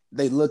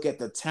 they look at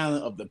the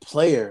talent of the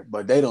player,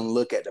 but they don't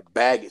look at the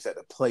baggage that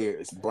the player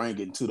is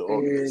bringing to the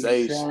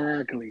organization.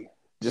 Exactly.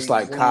 Just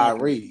like Exactly.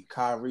 Kyrie.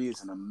 Kyrie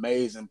is an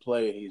amazing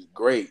player. He's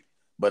great.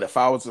 But if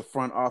I was a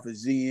front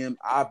office GM,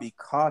 I'd be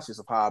cautious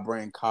of how I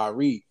bring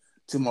Kyrie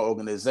to my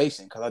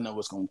organization because I know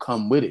what's going to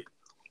come with it.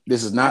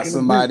 This is I not can agree.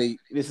 somebody.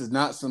 This is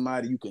not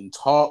somebody you can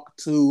talk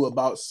to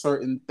about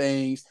certain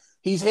things.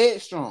 He's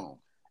headstrong.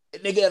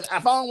 Nigga, if I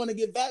don't want to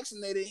get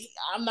vaccinated,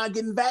 I'm not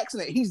getting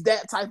vaccinated. He's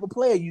that type of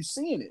player. You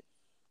seeing it.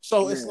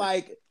 So it's Yeah.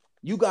 like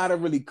you gotta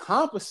really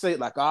compensate.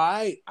 Like, all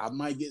right, I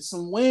might get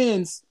some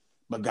wins,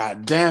 but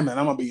god damn it,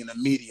 I'm gonna be in the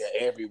media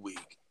every week.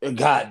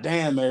 God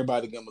damn,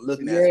 everybody gonna be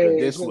looking at us because Yeah,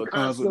 this is what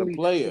comes with a it's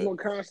player. gonna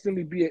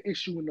constantly be an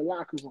issue in the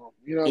locker room.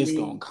 You know what I It's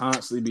mean? gonna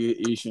constantly be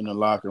an issue in the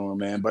locker room,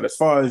 man. But as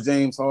far as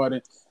James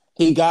Harden,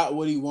 he got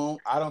what he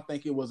want. I don't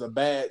think it was a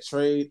bad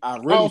trade. I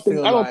really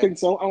feel I don't like, think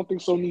so. I don't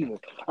think so neither.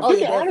 I oh think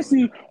yeah, it definitely.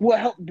 honestly will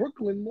help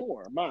Brooklyn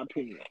more, in my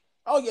opinion.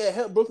 Oh yeah,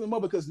 help Brooklyn more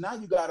because now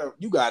you got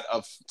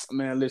a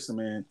man. Listen,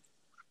 man.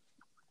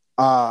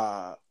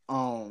 Uh,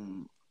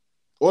 um,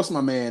 what's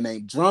my man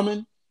named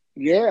Drummond?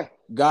 Yeah.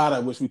 God, I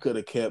wish we could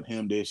have kept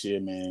him this year,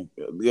 man.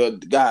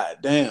 God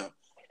damn.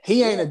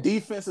 He ain't Yeah. a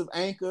defensive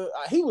anchor.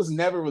 He was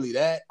never really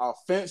that.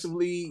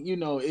 Offensively,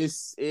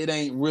 it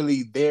ain't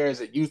really there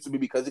as it used to be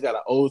because he got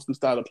an old school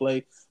style of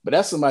play. But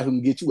that's somebody who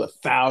can get you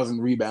 1,000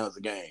 rebounds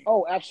a game.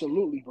 Oh,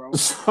 absolutely, bro.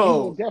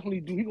 So, He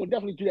gonna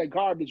definitely do that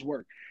garbage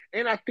work.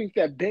 And I think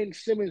that Ben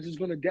Simmons is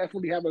gonna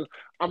definitely have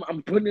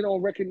I'm putting it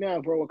on record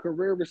now, bro, a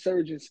career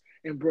resurgence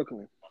in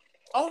Brooklyn.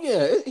 oh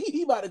yeah,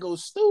 he about to go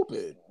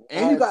stupid.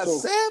 And All you right, got so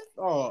Seth.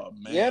 Oh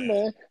yeah, man.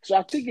 man. So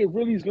I think it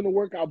really is gonna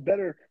work out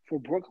better for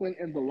Brooklyn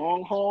in the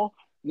long haul.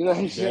 You know what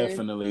Oh, I'm saying?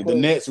 definitely. The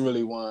Because Nets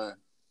really won.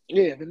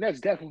 yeah, the Nets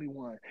definitely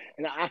won.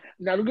 And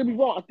now don't get me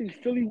wrong, I think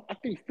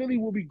Philly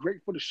will be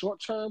great for the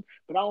short term,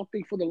 but I don't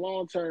think for the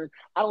long term,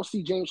 I don't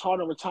see James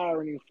Harden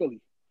retiring in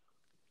Philly.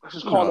 Let's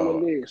just call it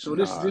what No, it is. So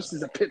no. this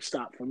is a pit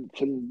stop from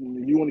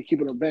you want to keep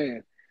it a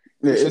band.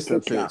 Yeah, It's a it's a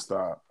pit pit stop.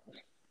 stop.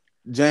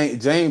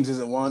 James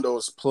isn't one of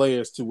those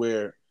players to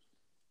where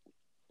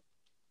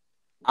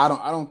I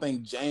don't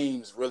think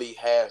James really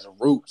has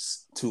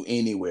roots to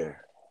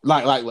anywhere.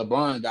 Like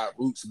LeBron got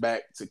roots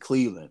back to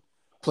Cleveland.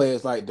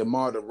 Players like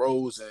DeMar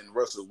DeRozan and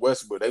Russell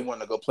Westbrook, they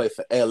want to go play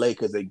for LA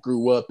because they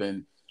grew up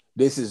and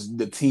this is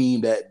the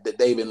team that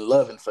they've been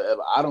loving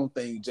forever. I don't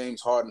think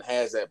James Harden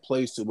has that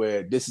place to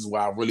where this is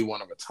where I really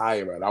want to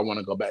retire at. I want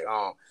to go back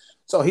home.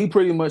 So he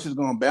pretty much is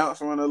going to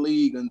bounce around the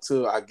league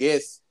until I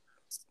guess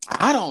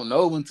I don't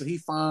know until he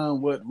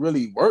find what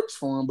really works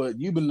for him. But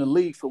you've been in the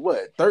league for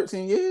what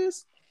 13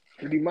 years?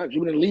 Pretty much.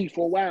 You've been in the league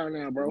for a while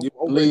now, bro. You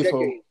Over a leave for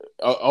decade.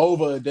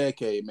 over a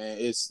decade, man.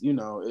 It's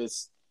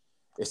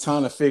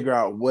time to figure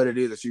out what it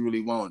is that you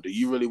really want. Do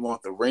you really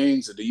want the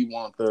rings, or do you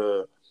want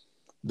the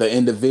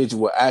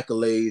individual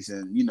accolades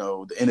and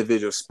the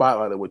individual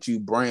spotlight of what you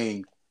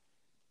bring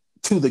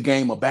to the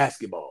game of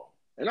basketball?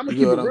 And I'm gonna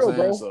You get keep what it I'm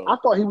real, saying? bro. I So,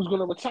 thought he was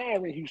gonna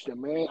retire in Houston,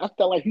 man. I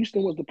felt like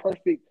Houston was the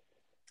perfect,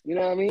 you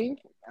know what I mean?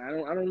 I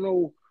don't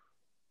know.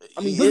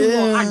 I mean, don't get me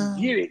wrong, I Yeah.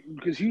 get it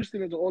because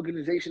Houston as an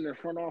organization, their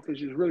front office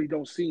just really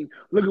don't seem.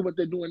 Look at what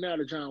they're doing now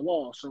to John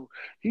Wall. So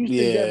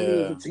Houston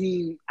definitely is a Yeah.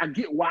 team. I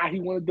get why he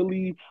wanted to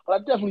leave, but I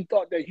definitely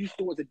thought that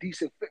Houston was a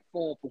decent fit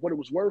for him for what it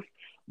was worth.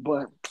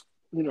 But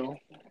you know,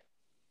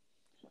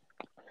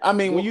 I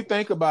mean, when don't- you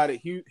think about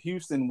it,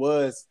 Houston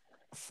was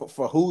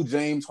for who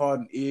James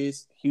Harden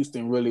is.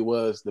 Houston really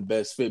was the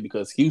best fit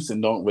because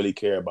Houston don't really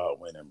care about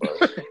winning, bro.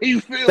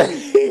 you feel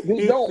me?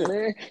 They don't,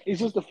 man. It's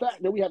just the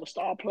fact that we have a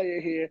star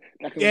player here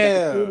that can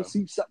fill the Yeah,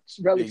 seats up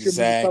relatively to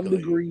some exactly.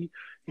 degree.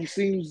 He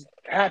seems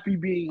happy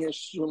being here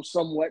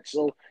somewhat.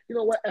 So you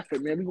know what,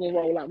 effort, man. We're gonna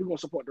roll out. We're gonna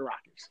support the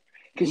Rockets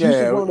because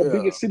Houston's Yeah, one of the yeah.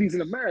 biggest cities in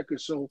America.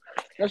 So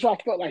that's why I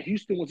felt like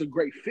Houston was a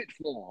great fit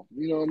for him.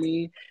 You know what I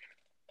mean?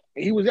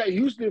 He was at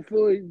Houston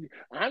for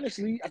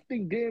honestly, I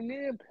think damn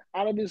near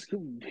out of his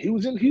he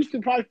was in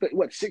Houston probably for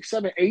what 6,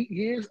 7, 8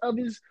 years of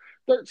his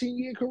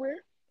 13-year career.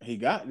 He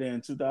got there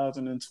in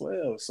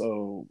 2012, so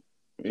So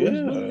he's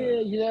been yeah,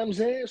 there, you know what I'm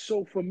saying?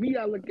 So for me,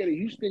 I look at it,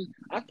 Houston,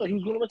 I thought he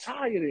was gonna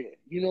retire there.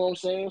 You know what I'm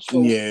saying?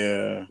 So,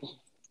 yeah.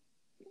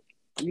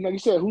 like you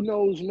said, who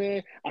knows,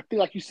 man? I think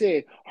like you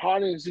said,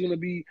 Harden's gonna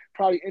be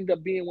probably end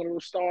up being one of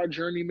those star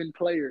journeyman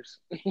players.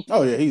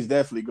 Oh yeah, he's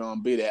definitely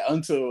gonna be that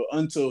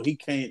until he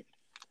can't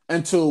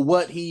until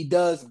what he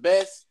does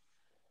best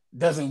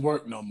doesn't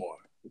work no more.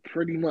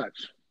 Pretty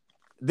much.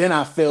 Then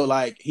I feel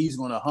like he's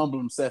gonna humble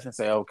himself and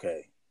say,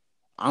 okay,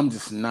 I'm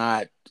just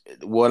not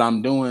what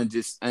I'm doing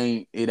just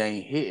ain't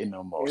hitting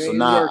no more. It So ain't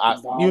now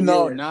working, dog.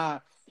 know, Yeah.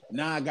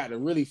 now I got to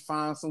really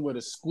find somewhere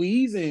to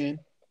squeeze in.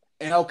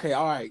 And okay,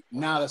 all right,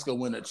 now let's go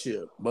win a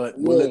chip. But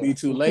will it Yeah. be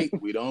too late?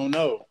 We don't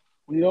know.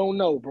 We don't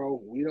know,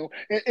 bro. We don't,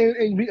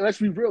 let's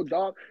be real,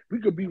 dog. We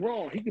could be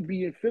wrong. He could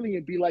be in Philly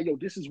and be like, "Yo,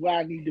 this is where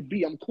I need to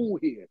be. I'm cool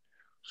here."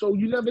 So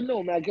you never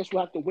know, man. I guess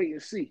we'll have to wait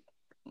and see.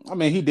 I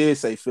mean, he did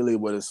say Philly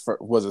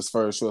was his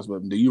first choice,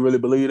 but do you really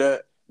believe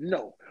that?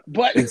 No,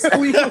 but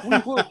we will, we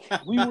will,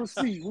 we will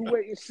see. We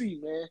wait and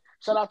see, man.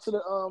 Shout out to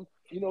the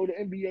the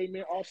NBA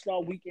man All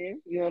Star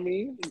Weekend. You know what I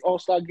mean? All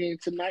Star game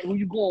tonight. Who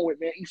you going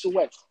with, man? East or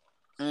West?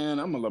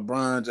 And I'm a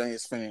LeBron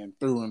James fan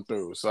through and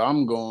through, so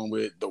I'm going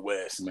with the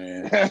West,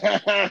 man.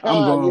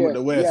 I'm going with Yeah,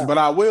 the West. yeah. But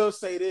I will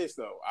say this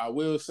though. I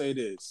will say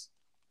this,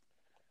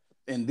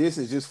 and this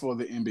is just for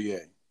the NBA.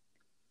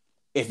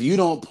 If you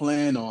don't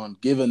plan on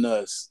giving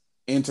us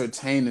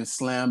entertaining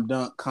slam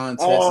dunk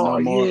contests Oh no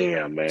more,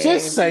 yeah,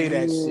 just man. say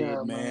that Yeah,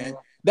 shit, man. man.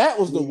 That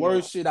was the Yeah.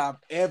 worst shit I've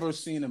ever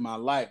seen in my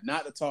life.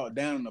 Not to talk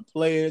down on the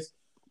players,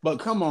 but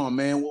come on,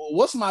 man.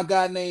 What's my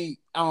guy name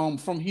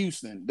from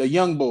Houston, the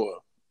young boy?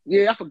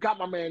 Yeah, I forgot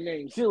my man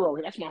name. Zero.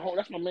 That's my home.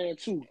 That's my man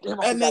too. Damn,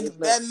 I forgot his name.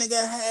 That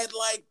nigga had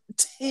like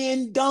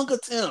 10 dunk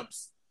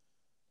attempts.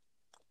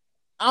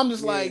 I'm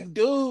just Yeah, like,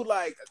 dude,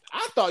 like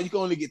I thought you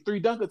could only get 3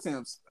 dunk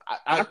attempts. I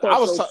I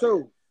thought was so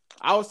too.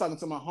 I was talking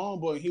to my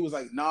homeboy, and he was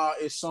like, nah,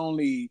 it's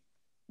only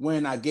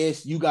when I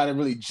guess you got to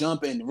really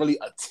jump and really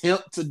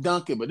attempt to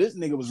dunk it. But this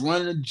nigga was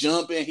running and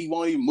jumping. He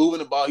wasn't even moving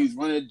the ball. He was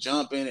running and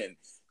jumping and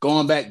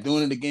going back,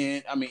 doing it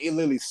again. I mean, it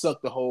literally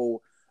sucked the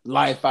whole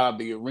life out of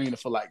the arena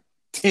for like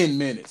 10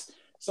 minutes.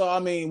 So, I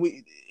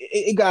mean,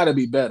 it got to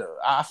be better.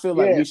 I feel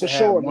like Yeah, we for should have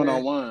sure, man.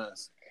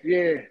 one-on-ones.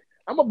 Yeah,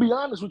 I'm gonna be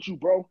honest with you,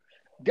 bro.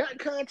 That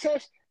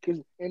contest,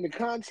 because in the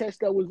contest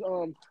that was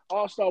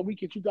All Star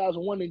Week in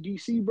 2001 in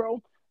DC,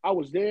 bro, I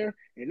was there,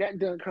 and that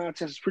dunk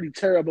contest is pretty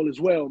terrible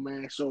as well,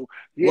 man. So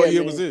What yeah,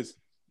 year was man, this?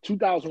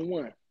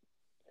 2001.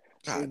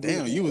 God And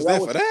damn, you was that there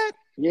for was that?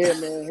 yeah,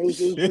 man. It was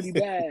pretty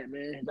bad,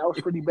 man. That was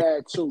pretty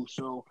bad too.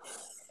 So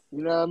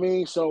you know what I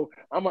mean. So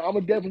I'm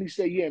gonna definitely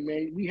say yeah,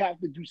 man. We have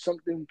to do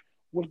something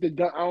with the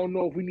dunk. I don't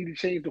know if we need to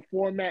change the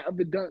format of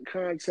the dunk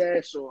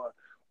contest or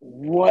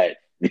what,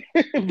 but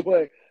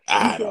we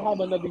I can't have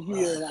don't another know.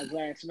 year like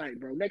last night,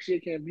 bro. Next year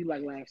can't be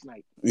like last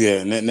night.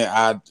 Yeah,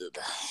 I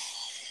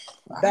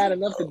Bad don't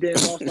enough the know.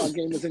 damn All Star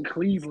game was in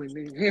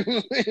Cleveland.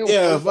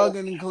 Yeah,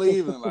 fucking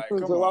Cleveland. Like,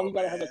 come So why we on,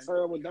 gotta have a man.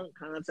 terrible dunk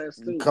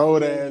contest too?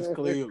 Cold You know ass what I'm saying?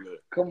 Cleveland.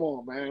 Come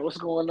on, man. What's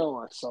going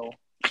on? So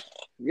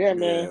yeah,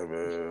 man. Yeah,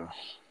 man.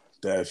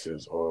 That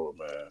shit's horrible,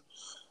 man.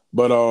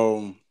 But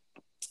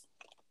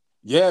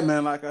yeah,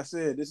 man. Like I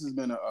said, this has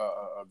been a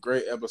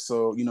great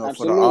episode. You know,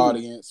 for the Absolutely.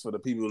 audience, for the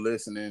people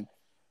listening,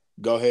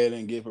 go ahead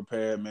and get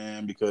prepared,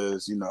 man,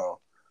 because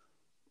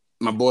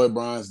my boy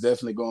Brian's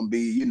definitely gonna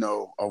be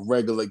a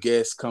regular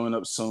guest coming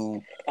up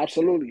soon.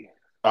 Absolutely.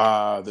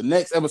 The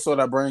next episode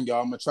I bring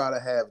y'all, I'm gonna try to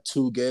have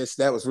 2 guests.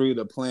 That was really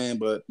the plan,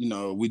 but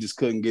we just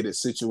couldn't get it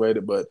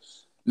situated. But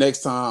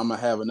next time I'm gonna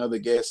have another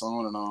guest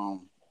on, and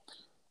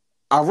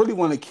I really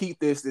want to keep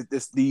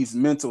these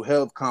mental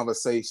health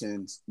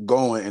conversations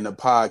going in the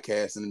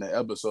podcast and in the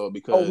episode Oh,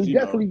 because we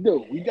definitely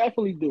do. We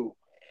definitely do.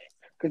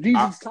 Because these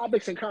I, are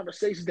topics and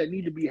conversations that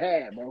need to be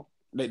had, bro.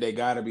 they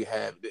gotta be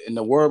had in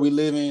the world we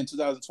live in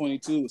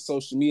 2022 with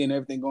social media and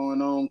everything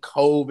going on,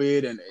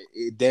 COVID, and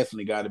it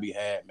definitely got to be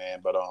had, man.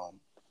 But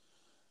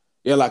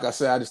yeah, like I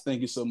said, I just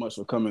thank you so much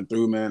for coming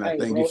through, man. I Hey,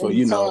 thank you bro, for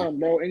anytime,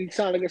 bro.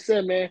 Anytime. Like I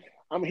said, man,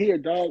 I'm here,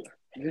 dog.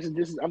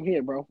 I'm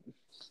here, bro.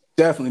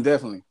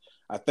 definitely.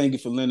 I thank you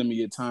for lending me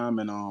your time,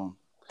 and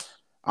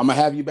I'm gonna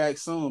have you back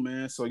soon,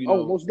 man. So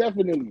Oh, most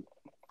definitely.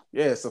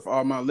 yeah. So for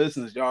all my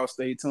listeners, y'all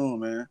stay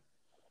tuned, man.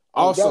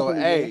 Oh, Also,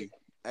 definitely,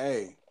 man.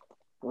 hey,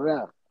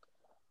 Yeah.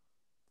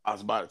 I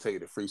was about to tell you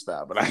the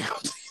freestyle, but I ain't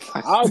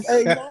gonna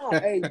Hey, nah,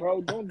 hey,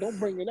 bro, don't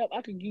bring it up.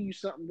 I can give you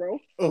something, bro.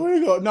 Oh, here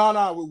you go. No,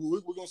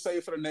 we're gonna save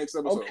it for the next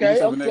episode. We're gonna Okay, save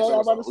it for the okay. next I'm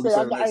about episode. to We're gonna say, save it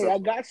for the next I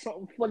episode. got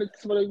something for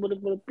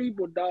the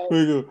people, dog.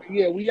 Here you go.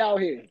 Yeah, we out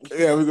here.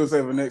 Yeah, we're gonna save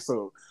it for the next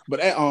episode. But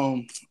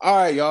all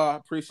right, y'all. I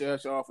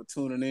appreciate y'all for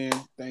tuning in.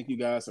 Thank you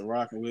guys for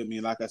rocking with me.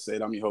 Like I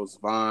said, I'm your host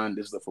Vaughn.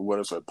 This is the For What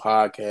It's Worth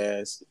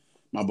podcast.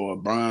 My boy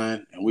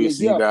Brian, and we'll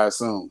see you Yeah. guys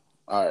soon.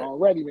 All right.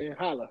 Already, man.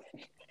 Holla.